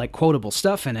need like quotable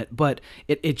stuff in it, but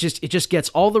it just gets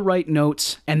all the right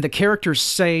notes, and the characters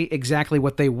say exactly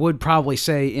what they would probably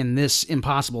say in this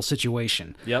impossible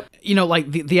situation. Yep.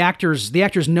 Like the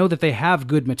actors know that they have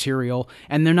good material,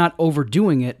 and they're not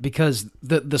overdoing it because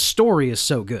the story is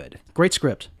so good. Great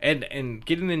script. And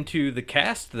getting into the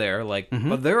cast there,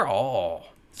 but they're all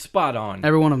spot on.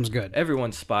 Every one of them's good.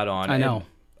 Everyone's spot on. I know. And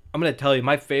I'm going to tell you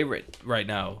my favorite right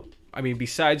now. I mean,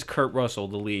 besides Kurt Russell,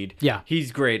 the lead. Yeah.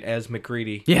 He's great as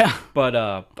McCready. Yeah.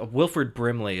 But Wilford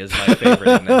Brimley is my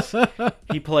favorite in this.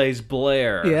 He plays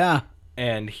Blair. Yeah.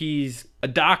 And he's a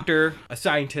doctor, a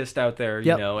scientist out there,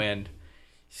 Yep. and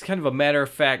he's kind of a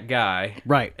matter-of-fact guy.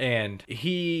 Right. And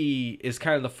he is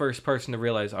kind of the first person to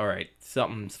realize, all right,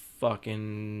 something's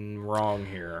fucking wrong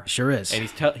here. Sure is. And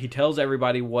he tells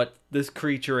everybody what this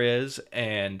creature is,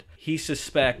 and he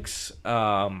suspects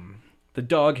the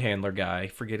dog handler guy,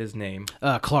 forget his name.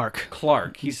 Clark.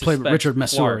 He Played suspects Richard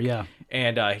Masur, Clark. yeah.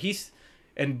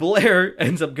 And Blair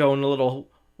ends up going a little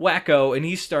wacko, and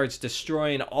he starts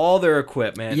destroying all their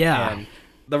equipment. Yeah. And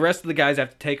the rest of the guys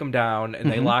have to take him down,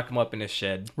 and they lock him up in his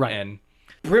shed. Right. And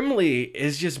Brimley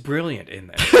is just brilliant in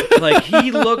there. Like,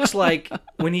 he looks like,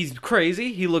 when he's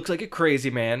crazy, he looks like a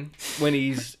crazy man. When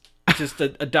he's just a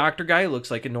doctor guy, he looks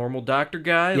like a normal doctor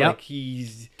guy. Yep. Like,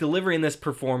 he's delivering this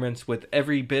performance with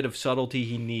every bit of subtlety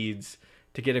he needs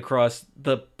to get across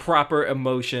the proper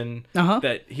emotion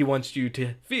that he wants you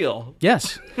to feel.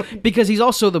 Yes. Because he's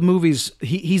also the movie's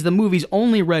he's the movie's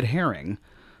only red herring.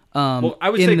 Well, I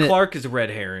would say Clark is a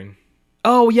red herring.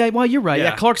 Oh yeah, well you're right. Yeah,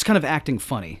 Yeah. Clark's kind of acting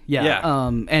funny. Yeah. Yeah.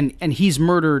 And he's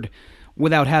murdered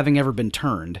without having ever been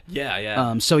turned. Yeah,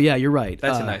 yeah. So yeah, you're right.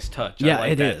 That's a nice touch. Yeah, I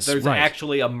like it that. is. There's right.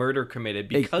 actually a murder committed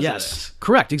because of yes, this.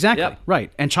 correct, exactly, Yep.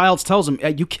 right. And Childs tells him,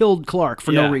 "You killed Clark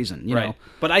for no reason." You right. know.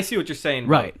 But I see what you're saying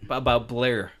Right. about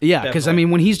Blair. Yeah, because I Definitely.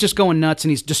 mean, when he's just going nuts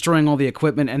and he's destroying all the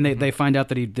equipment, and they find out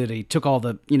that he took all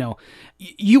the,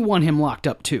 you want him locked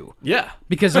up too. Yeah.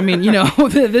 Because I mean,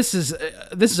 this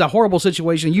is a horrible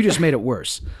situation. You just made it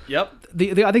worse. Yep.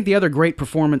 I think the other great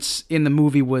performance in the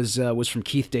movie was from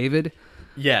Keith David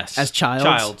Yes. as Childs.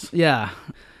 Childs. Yeah.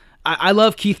 I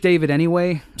love Keith David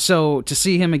anyway, so to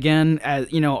see him again as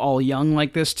all young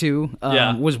like this too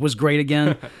was great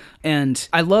again. And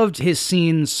I loved his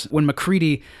scenes when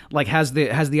MacReady has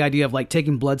the idea of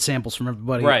taking blood samples from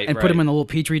everybody and put them in the little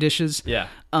petri dishes. Yeah.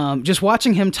 Just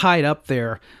watching him tied up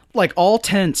there, all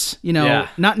tense,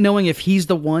 not knowing if he's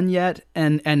the one yet,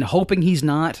 and hoping he's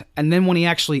not, and then when he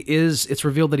actually is, it's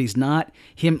revealed that he's not.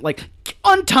 Him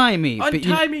untie me,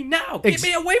 Untie me now! Get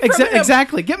me away from him!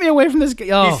 Exactly, get me away from this guy.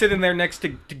 Oh. He's sitting there next to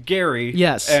Gary.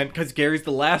 Yes. And because Gary's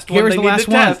the last one Gary's they the need last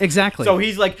to one, test. exactly. So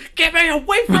he's like, get me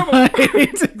away from him!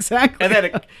 Exactly. And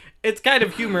then it's kind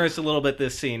of humorous a little bit,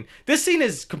 this scene. This scene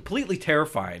is completely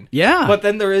terrifying. Yeah. But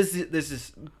then there is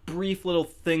this brief little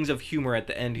things of humor at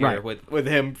the end here with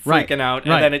him freaking out.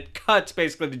 And then it cuts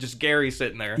basically to just Gary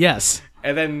sitting there. Yes.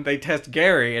 And then they test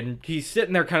Gary, and he's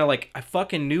sitting there kind of like, I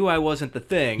fucking knew I wasn't the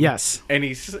thing. Yes. And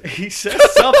he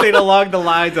says something along the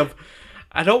lines of,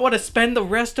 I don't want to spend the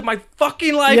rest of my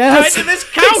fucking life tied to this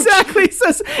couch. Exactly. He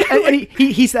says, and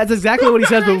he says exactly what he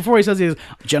says, but before he says, he says,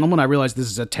 gentlemen, I realize this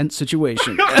is a tense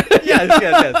situation.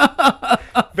 yes.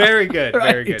 Very good.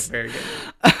 Very good. Very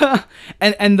good.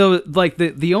 And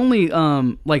the only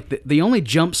the only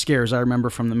jump scares I remember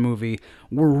from the movie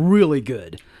were really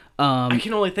good. I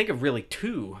can only think of really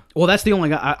two. Well, that's the only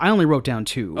guy. I only wrote down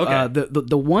two. Okay.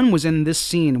 The one was in this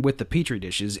scene with the petri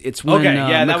dishes. It's when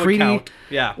that would MacReady, count.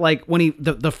 Yeah. when he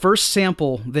the first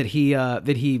sample that he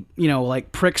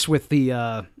pricks with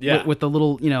the with the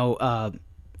little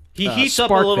he heats up a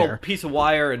spark little there. piece of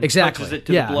wire and Exactly. touches it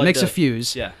to the blood. Makes a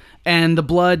fuse. Yeah. And the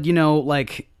blood,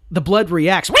 the blood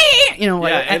reacts.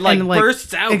 And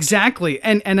bursts out. Exactly.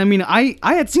 And I mean, I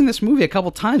had seen this movie a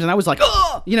couple times, and I was like,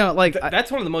 oh,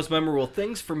 that's one of the most memorable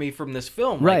things for me from this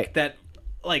film. Right.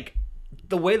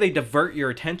 The way they divert your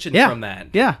attention from that.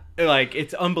 Yeah.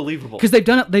 It's unbelievable. Because they've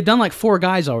done like 4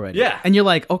 guys already. Yeah. And you're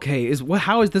like, okay,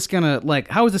 how is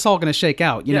this all gonna shake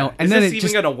out? And is then this it even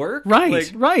just, gonna work?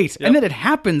 Right. Yep. And then it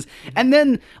happens. And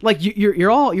then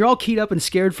you're all keyed up and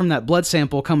scared from that blood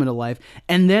sample coming to life.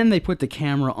 And then they put the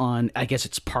camera on, I guess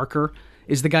it's Parker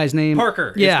is the guy's name.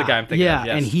 Parker is the guy I'm thinking of,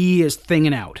 yes. And he is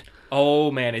thinging out.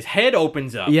 Oh man, his head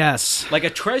opens up. Yes. Like a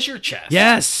treasure chest.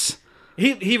 Yes.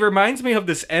 He reminds me of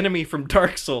this enemy from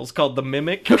Dark Souls called the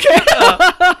Mimic. Okay.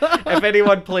 If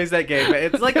anyone plays that game,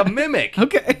 it's like a mimic.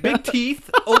 Okay. Big teeth,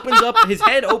 opens up, his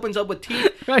head opens up with teeth.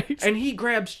 Right. And he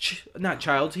grabs,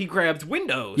 he grabs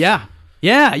windows. Yeah.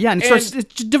 Yeah, and starts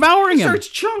devouring him. Starts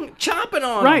chomping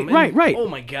on him. Right. Oh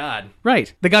my god.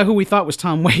 Right. The guy who we thought was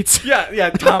Tom Waits.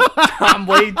 Yeah, Tom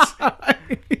Waits.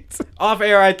 Right. Off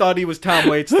air, I thought he was Tom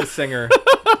Waits, the singer.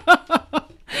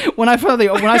 When I put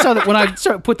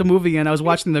the movie in, I was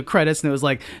watching the credits and it was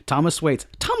like Thomas Waits.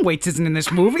 Tom Waits isn't in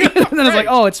this movie. And then I was like,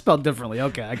 oh, it's spelled differently.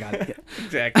 Okay, I got it. Yeah.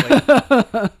 Exactly.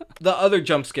 The other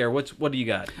jump scare. What do you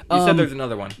got? You said there's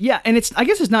another one. Yeah, and I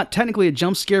guess it's not technically a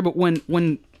jump scare, but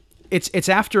when it's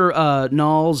after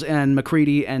Knowles and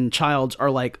MacReady and Childs are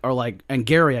and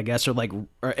Gary, I guess, I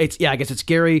guess it's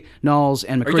Gary, Knowles,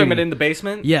 and MacReady. Are you talking about in the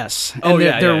basement? Yes. And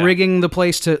they're rigging the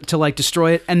place to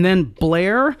destroy it, and then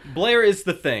Blair is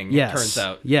the thing. Yes, it turns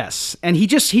out. Yes, and he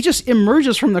just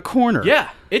emerges from the corner. Yeah,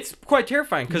 it's quite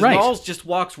terrifying because Knowles just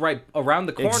walks right around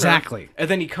the corner. Exactly. And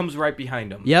then he comes right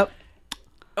behind him. Yep.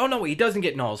 Oh no, he doesn't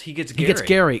get Knowles. He gets Gary. He gets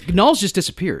Gary. Knowles just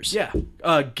disappears. Yeah.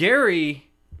 Gary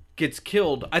gets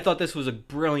killed. I thought this was a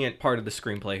brilliant part of the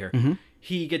screenplay here. Mm-hmm.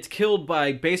 He gets killed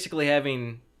by basically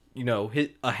having,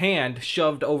 a hand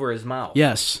shoved over his mouth.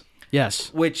 Yes.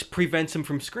 Which prevents him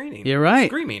from screaming. You're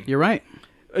right. You're right.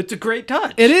 It's a great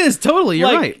touch. It is, totally.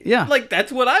 You're right. Yeah.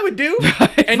 That's what I would do.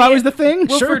 If I was the thing,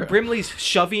 Wilford Brimley's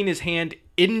shoving his hand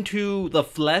into the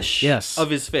flesh of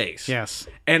his face. Yes.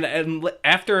 And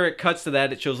after it cuts to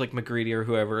that, it shows MacReady or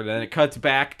whoever, and then it cuts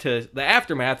back to the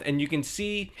aftermath, and you can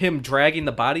see him dragging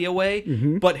the body away,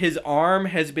 but his arm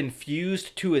has been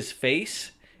fused to his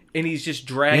face, and he's just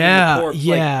dragging Yeah, the corpse.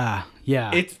 yeah,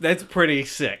 yeah. That's pretty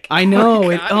sick. I know. Oh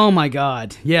my God. Oh my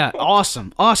God. Yeah,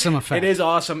 awesome effect. It is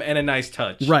awesome and a nice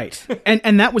touch. Right.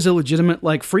 And that was a legitimate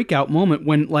like freak out moment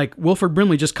when like Wilford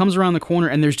Brimley just comes around the corner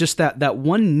and there's just that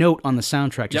one note on the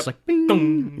soundtrack just like bing.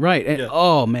 Dong. Right. And,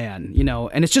 oh man,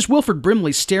 and it's just Wilford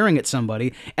Brimley staring at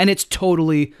somebody and it's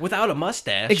totally Without a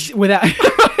mustache. without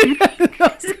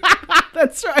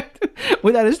That's right.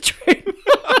 Without his train.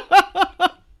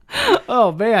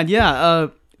 Oh man, yeah.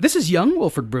 This is young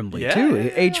Wilford Brimley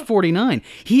too, age 49.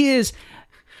 Is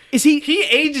he? He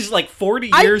ages like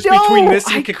 40 years between this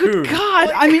and Cocoon.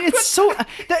 God, I mean, it's so.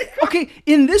 Okay,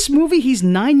 in this movie, he's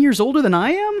 9 years older than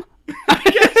I am.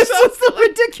 It's so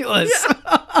ridiculous.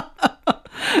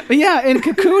 But yeah, in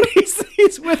Cocoon,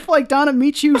 he's with like Donna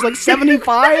Michi, who's like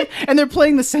 75, and they're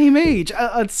playing the same age.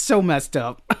 It's so messed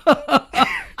up.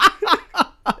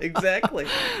 Exactly.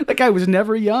 That guy was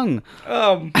never young.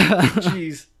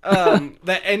 Jeez.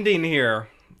 The ending here.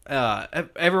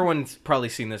 Everyone's probably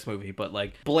seen this movie, but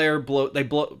like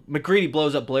McGreedy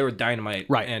blows up Blair with dynamite,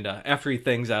 right? And after he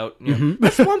things out,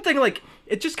 that's one thing. Like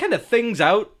it just kind of things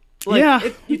out. Like,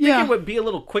 you think it would be a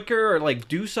little quicker, or like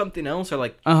do something else, or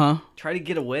like try to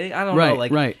get away. I don't know.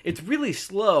 Like it's really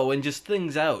slow and just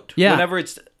things out. Yeah.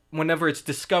 Whenever it's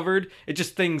discovered, it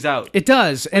just things out. It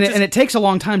does, and it takes a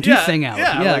long time to thing out.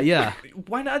 Yeah.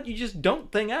 Why not? You just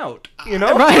don't thing out. You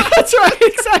know, right? That's right.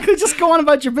 Exactly. Just go on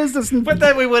about your business. But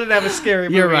then we wouldn't have a scary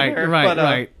movie. You're right. Here.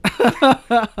 Right.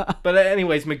 But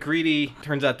anyways, McGreedy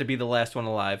turns out to be the last one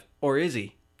alive, or is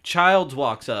he? Childs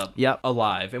walks up,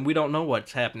 alive, and we don't know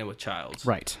what's happening with Childs.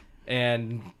 Right.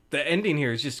 And the ending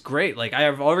here is just great. Like, I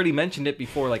have already mentioned it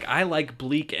before. Like, I like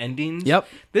bleak endings. Yep.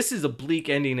 This is a bleak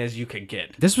ending as you could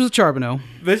get. This was a Charbonneau.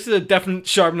 This is a definite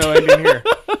Charbonneau ending here.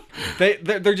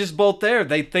 They're just both there.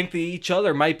 They think that each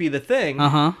other might be the thing.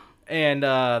 And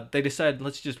they decide,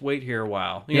 let's just wait here a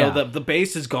while. You know, the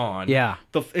base is gone. Yeah.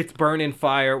 It's burning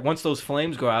fire. Once those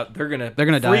flames go out, they're gonna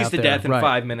die freeze out to there. death in Right.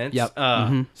 5 minutes. Yep.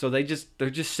 So they're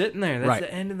just sitting there. That's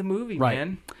the end of the movie,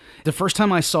 man. The first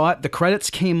time I saw it, the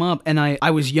credits came up, and I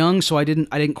was young, so I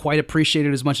didn't quite appreciate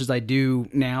it as much as I do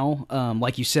now.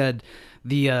 Like you said,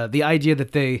 the idea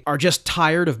that they are just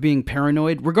tired of being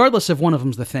paranoid, regardless if one of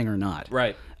them's the thing or not.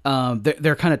 Right.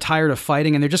 They're kind of tired of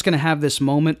fighting, and they're just going to have this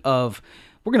moment of,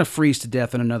 we're going to freeze to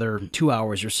death in another 2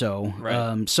 hours or so.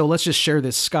 Right. So let's just share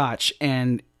this scotch.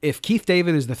 And if Keith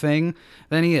David is the thing,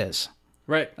 then he is.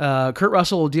 Right. Kurt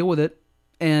Russell will deal with it,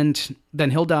 and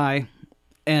then he'll die.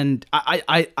 And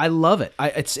I love it.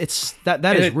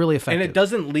 That is really effective. And it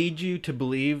doesn't lead you to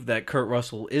believe that Kurt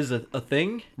Russell is a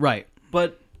thing. Right.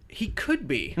 But he could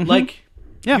be. Like,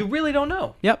 you really don't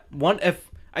know. Yep.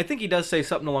 I think he does say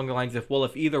something along the lines of, well,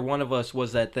 if either one of us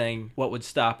was that thing, what would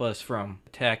stop us from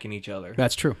attacking each other?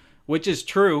 That's true. Which is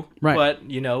true. Right. But,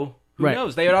 who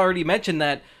knows? They had already mentioned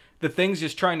that the thing's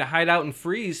just trying to hide out and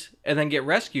freeze and then get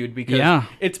rescued because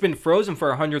it's been frozen for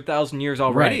 100,000 years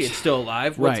already. Right. It's still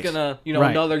alive. What's gonna,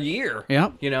 another year?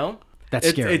 Yeah. That's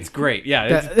scary. It's great.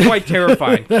 Yeah, it's quite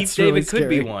terrifying. Keith really David scary. could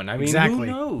be one. I mean, Exactly.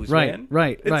 who knows, Right, man?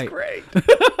 right. It's great. I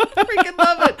freaking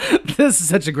love it. This is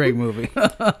such a great movie.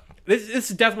 This is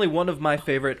definitely one of my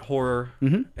favorite horror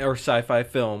or sci-fi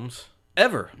films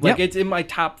ever. Like, it's in my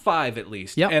top 5 at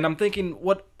least. Yep. And I'm thinking,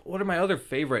 what are my other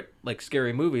favorite, like,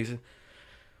 scary movies?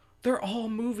 They're all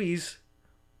movies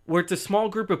where it's a small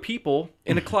group of people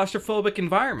in a claustrophobic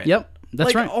environment. Yep,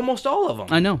 that's right. Almost all of them.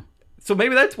 I know. So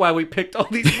maybe that's why we picked all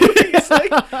these movies.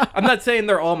 Like, I'm not saying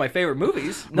they're all my favorite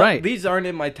movies. No, right. These aren't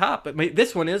in my top.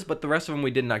 This one is, but the rest of them we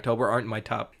did in October aren't in my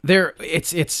top.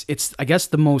 It's I guess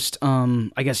the most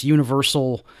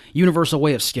universal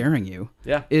way of scaring you.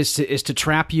 Yeah. Is to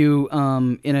trap you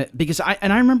in a, because I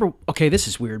remember, okay, this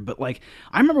is weird, but like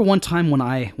I remember one time when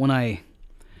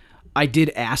I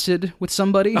did acid with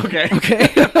somebody. Okay.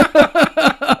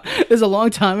 It was a long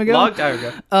time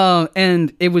ago.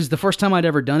 And it was the first time I'd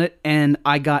ever done it, and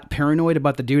I got paranoid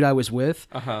about the dude I was with.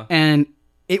 And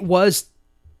it was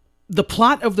the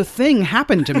plot of The Thing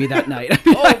happened to me that night.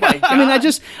 Oh my god! I mean, I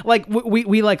just like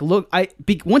we like look.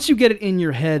 Once you get it in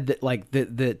your head that like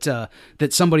that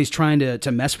somebody's trying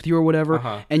to mess with you or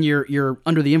whatever, and you're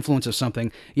under the influence of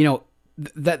something,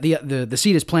 that the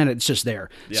seed is planted, it's just there.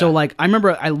 Yeah. So like I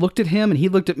remember I looked at him and he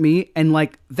looked at me, and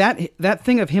like that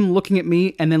thing of him looking at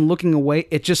me and then looking away,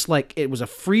 it just like it was a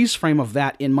freeze frame of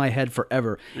that in my head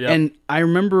forever. Yep. And I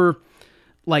remember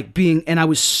like and I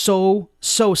was so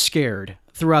scared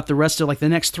throughout the rest of like the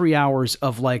next 3 hours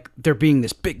of like there being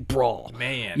this big brawl,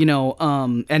 man,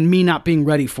 and me not being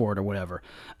ready for it or whatever.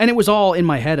 And it was all in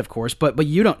my head, of course, but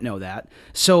you don't know that.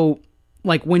 So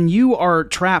like when you are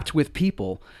trapped with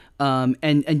people,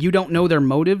 and you don't know their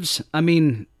motives, I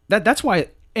mean, That's why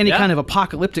any Yeah. kind of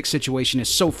apocalyptic situation is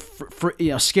so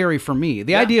scary for me.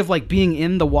 The idea of like being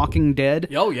in The Walking Dead.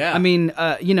 Oh, yeah. I mean,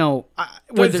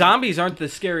 But zombies aren't the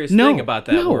scariest no, thing about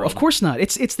that no, world. of course not.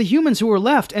 It's the humans who are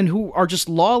left and who are just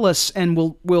lawless and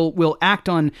will act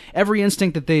on every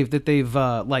instinct that they've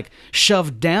like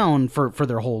shoved down for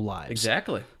their whole lives.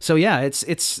 Exactly. So yeah,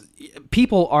 it's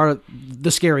people are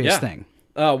the scariest thing.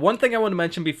 One thing I want to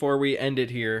mention before we end it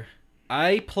here,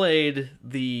 I played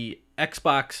the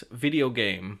Xbox video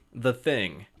game, The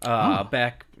Thing,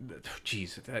 back,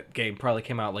 jeez, that game probably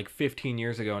came out like 15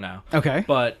 years ago now. Okay.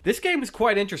 But this game is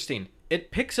quite interesting. It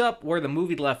picks up where the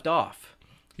movie left off.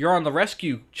 You're on the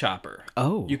rescue chopper.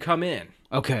 Oh. You come in.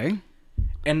 Okay.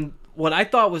 And what I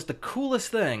thought was the coolest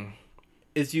thing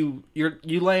is you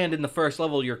land in the first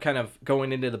level, you're kind of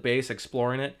going into the base,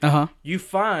 exploring it. Uh-huh. You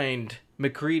find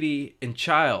McCready and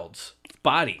Childs'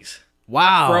 bodies.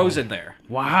 Wow. Frozen there.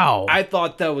 Wow. I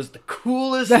thought that was the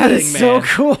coolest That thing, is man. so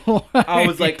cool. I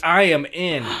was like, I am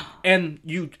in. And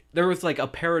there was like a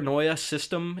paranoia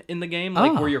system in the game,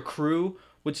 like where your crew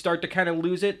would start to kind of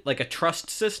lose it, like a trust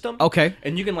system. Okay.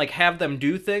 And you can like have them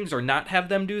do things or not have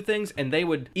them do things, and they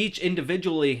would each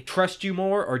individually trust you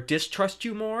more or distrust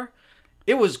you more.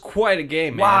 It was quite a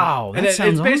game, man. Wow, and that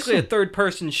sounds it's basically awesome. a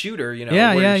third-person shooter, you know,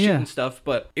 Yeah, where yeah, you're yeah. shooting stuff.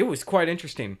 But it was quite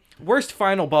interesting. Worst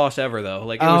final boss ever, though.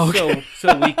 Like it Oh, was okay.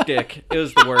 so weak dick. It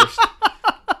was the worst.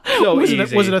 So was easy.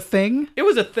 it a thing? It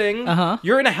was a thing. Uh-huh.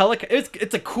 You're in a helicopter.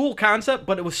 It's a cool concept,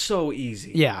 but it was so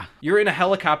easy. Yeah. You're in a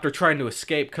helicopter trying to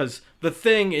escape because the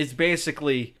thing is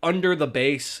basically under the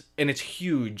base and it's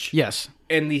huge. Yes.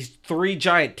 And these 3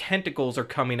 giant tentacles are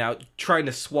coming out trying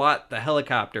to swat the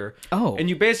helicopter. Oh. And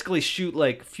you basically shoot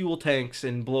like fuel tanks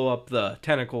and blow up the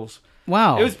tentacles.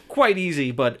 Wow. It was quite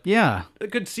easy, but Yeah. a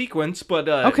good sequence, but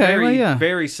Okay, very, well, yeah.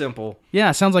 very simple.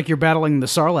 Yeah, sounds like you're battling the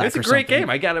Sarlacc It's a or great something. game.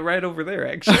 I got it right over there,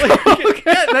 actually.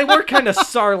 Yeah, they were kind of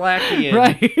Sarlaccian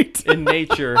Right. in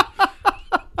nature.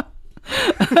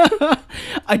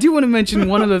 I do want to mention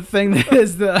one other thing that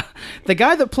is the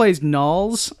guy that plays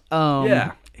Knowles.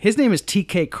 Yeah. His name is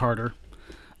T.K. Carter.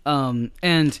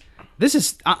 And this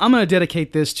is, I'm going to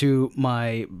dedicate this to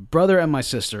my brother and my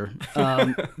sister.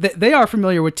 They are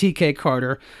familiar with T.K.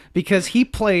 Carter because he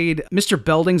played Mr.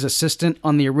 Belding's assistant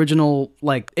on the original,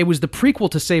 like, it was the prequel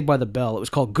to Saved by the Bell. It was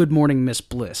called Good Morning, Miss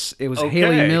Bliss. It was Okay.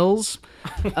 Haley Mills.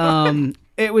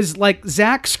 It was like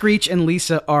Zach, Screech, and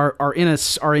Lisa are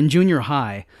in junior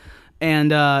high.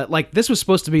 And, like, this was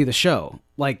supposed to be the show.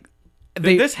 Like,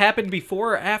 Did this happen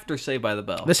before or after Saved by the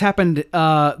Bell? this happened.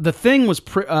 The thing was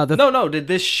No. Did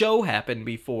this show happen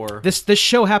before? This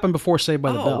show happened before Saved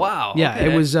by the Oh, Bell. wow, Yeah,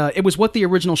 okay. it was what the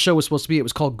original show was supposed to be. It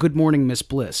was called Good Morning, Miss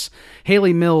Bliss.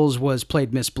 Haley Mills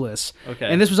played Miss Bliss. Okay.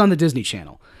 And this was on the Disney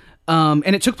Channel.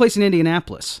 And it took place in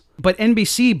Indianapolis. But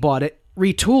NBC bought it,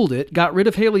 retooled it, got rid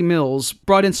of Haley Mills,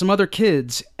 brought in some other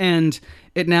kids, and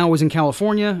it now was in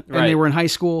California, and Right. they were in high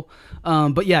school.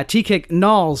 But yeah, TK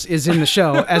Knowles is in the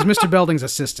show as Mr. Belding's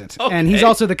assistant, and he's Okay.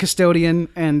 also the custodian,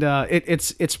 and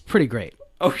it's pretty great.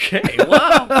 Okay,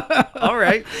 wow. All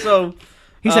right, so...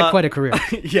 He's had quite a career.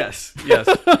 Yes.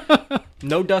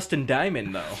 No Dustin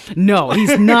Diamond, though. No,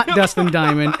 he's not Dustin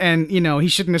Diamond, and he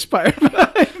shouldn't aspire.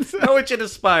 No one should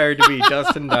aspire to be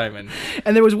Dustin Diamond.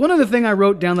 And there was one other thing I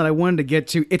wrote down that I wanted to get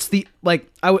to. It's the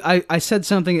I said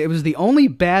something. It was the only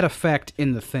bad effect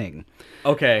in the thing,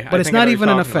 Okay, but it's not even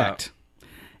an effect.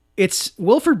 It's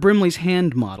Wilford Brimley's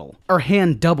hand model or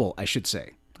hand double, I should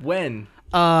say. When?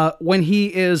 When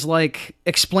he is like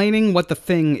explaining what the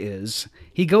thing is,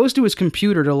 he goes to his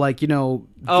computer to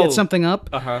get something up,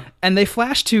 and they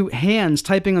flash to hands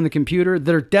typing on the computer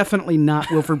that are definitely not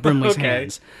Wilford Brimley's Okay,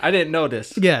 hands. I didn't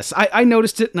notice. Yes, I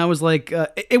noticed it, and I was like,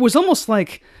 it was almost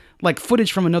like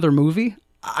footage from another movie.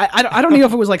 I don't know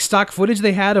if it was like stock footage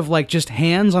they had of like just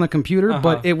hands on a computer,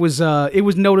 but it was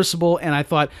noticeable, and I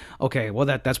thought, okay, well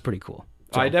that's pretty cool.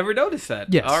 I never noticed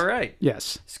that. Yes. All right.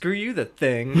 Yes. Screw you, the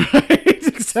thing.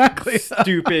 Exactly.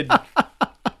 Stupid.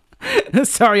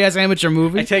 Sorry, as amateur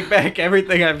movie. I take back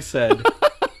everything I've said.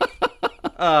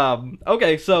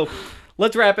 Okay, so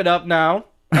let's wrap it up now.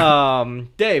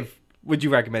 Dave, would you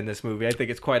recommend this movie? I think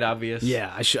it's quite obvious.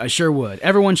 Yeah, I sure would.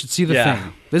 Everyone should see The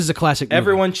Thing. This is a classic movie.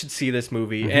 Everyone should see this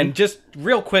movie. And just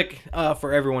real quick,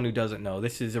 for everyone who doesn't know,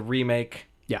 this is a remake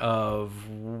of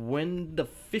when, the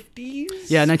 50s?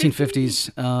 Yeah,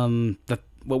 1950s.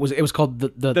 It was called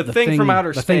the Thing from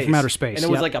Outer Space. The Thing from Outer Space. And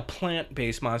it was like a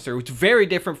plant-based monster, which is very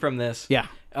different from this. Yeah.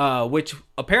 Which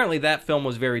apparently that film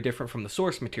was very different from the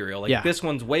source material. Like this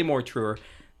one's way more truer.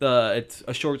 It's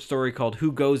a short story called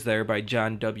Who Goes There by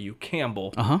John W.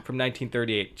 Campbell from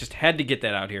 1938. Just had to get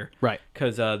that out here. Right.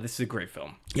 Because this is a great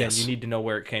film. Yes. And you need to know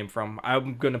where it came from.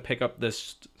 I'm going to pick up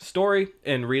this story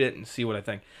and read it and see what I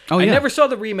think. Oh, I yeah. never saw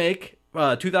the remake,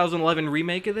 2011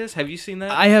 remake of this. Have you seen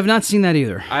that? I have not seen that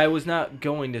either. I was not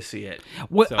going to see it.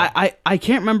 What so. I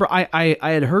can't remember. I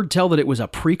had heard tell that it was a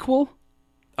prequel.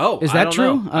 Oh, is that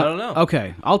true? I don't know.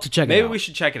 Okay, I'll have to check it out. Maybe we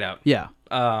should check it out. Yeah.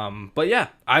 But yeah,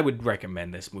 I would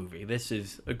recommend this movie. This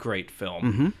is a great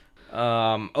film.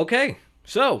 Okay,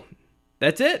 so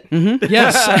that's it.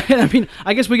 Yes. I mean,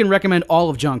 I guess we can recommend all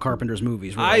of John Carpenter's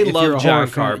movies. Really. I If love you're a John horror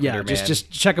fan, Carpenter, Yeah, man.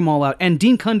 just check them all out. And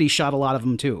Dean Cundy shot a lot of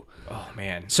them too. Oh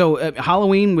man. So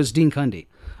Halloween was Dean Cundy.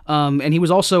 And he was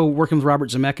also working with Robert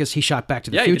Zemeckis. He shot Back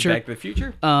to the Future. He did Back to the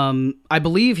Future. I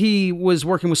believe he was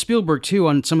working with Spielberg too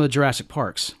on some of the Jurassic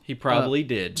Parks. He probably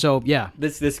did. So yeah.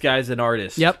 This guy's an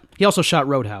artist. Yep. He also shot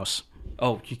Roadhouse.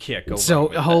 Oh, you can't go. So wrong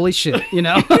with holy shit, you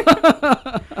know.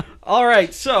 All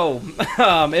right, so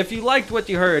if you liked what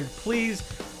you heard, please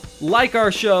like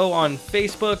our show on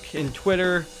Facebook and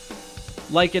Twitter,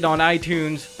 like it on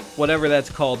iTunes, whatever that's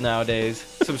called nowadays,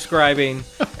 subscribing.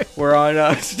 We're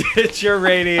on Stitcher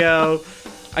Radio.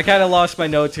 I kind of lost my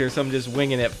notes here, so I'm just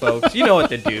winging it, folks. You know what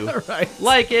to do. Right.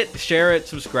 Like it, share it,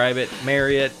 subscribe it,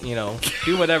 marry it,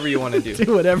 do whatever you want to do.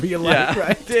 Do whatever you like, Yeah.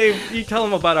 right? Dave, you tell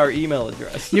them about our email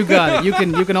address. You got it. You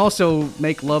can also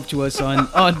make love to us on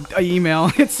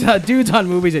email. It's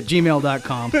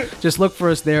dudesonmovies@gmail.com. Just look for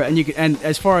us there, and you can. And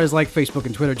as far as like Facebook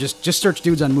and Twitter, just search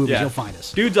Dudes on Movies. Yeah. You'll find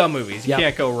us. Dudes on Movies. You Yep.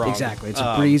 can't go wrong. Exactly. It's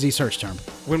a pretty easy search term.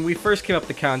 When we first came up with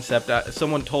the concept,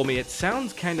 someone told me it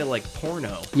sounds kind of like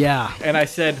porno. Yeah. And I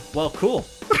said, well, cool.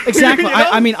 Exactly. You know?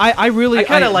 I mean, I really I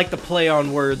kind of like the play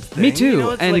on words thing. Me too. You know,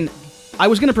 it's And like I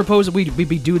was going to propose that we'd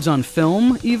be dudes on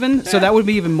film, even. So that would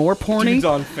be even more porny. dudes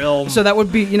on film. So that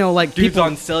would be, like dudes people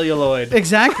on celluloid.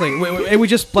 Exactly. It would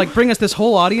just like bring us this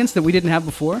whole audience that we didn't have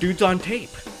before. Dudes on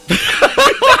tape.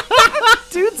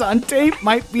 Dudes on tape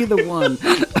might be the one.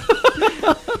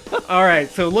 All right,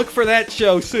 so look for that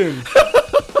show soon.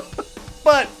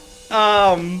 But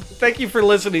thank you for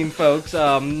listening, folks.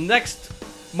 Next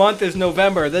month is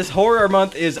November. This horror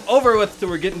month is over with, so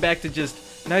we're getting back to just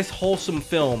nice, wholesome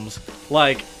films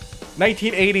like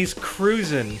 1980s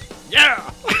Cruisin'. Yeah!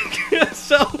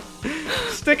 So,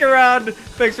 stick around.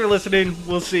 Thanks for listening.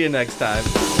 We'll see you next time.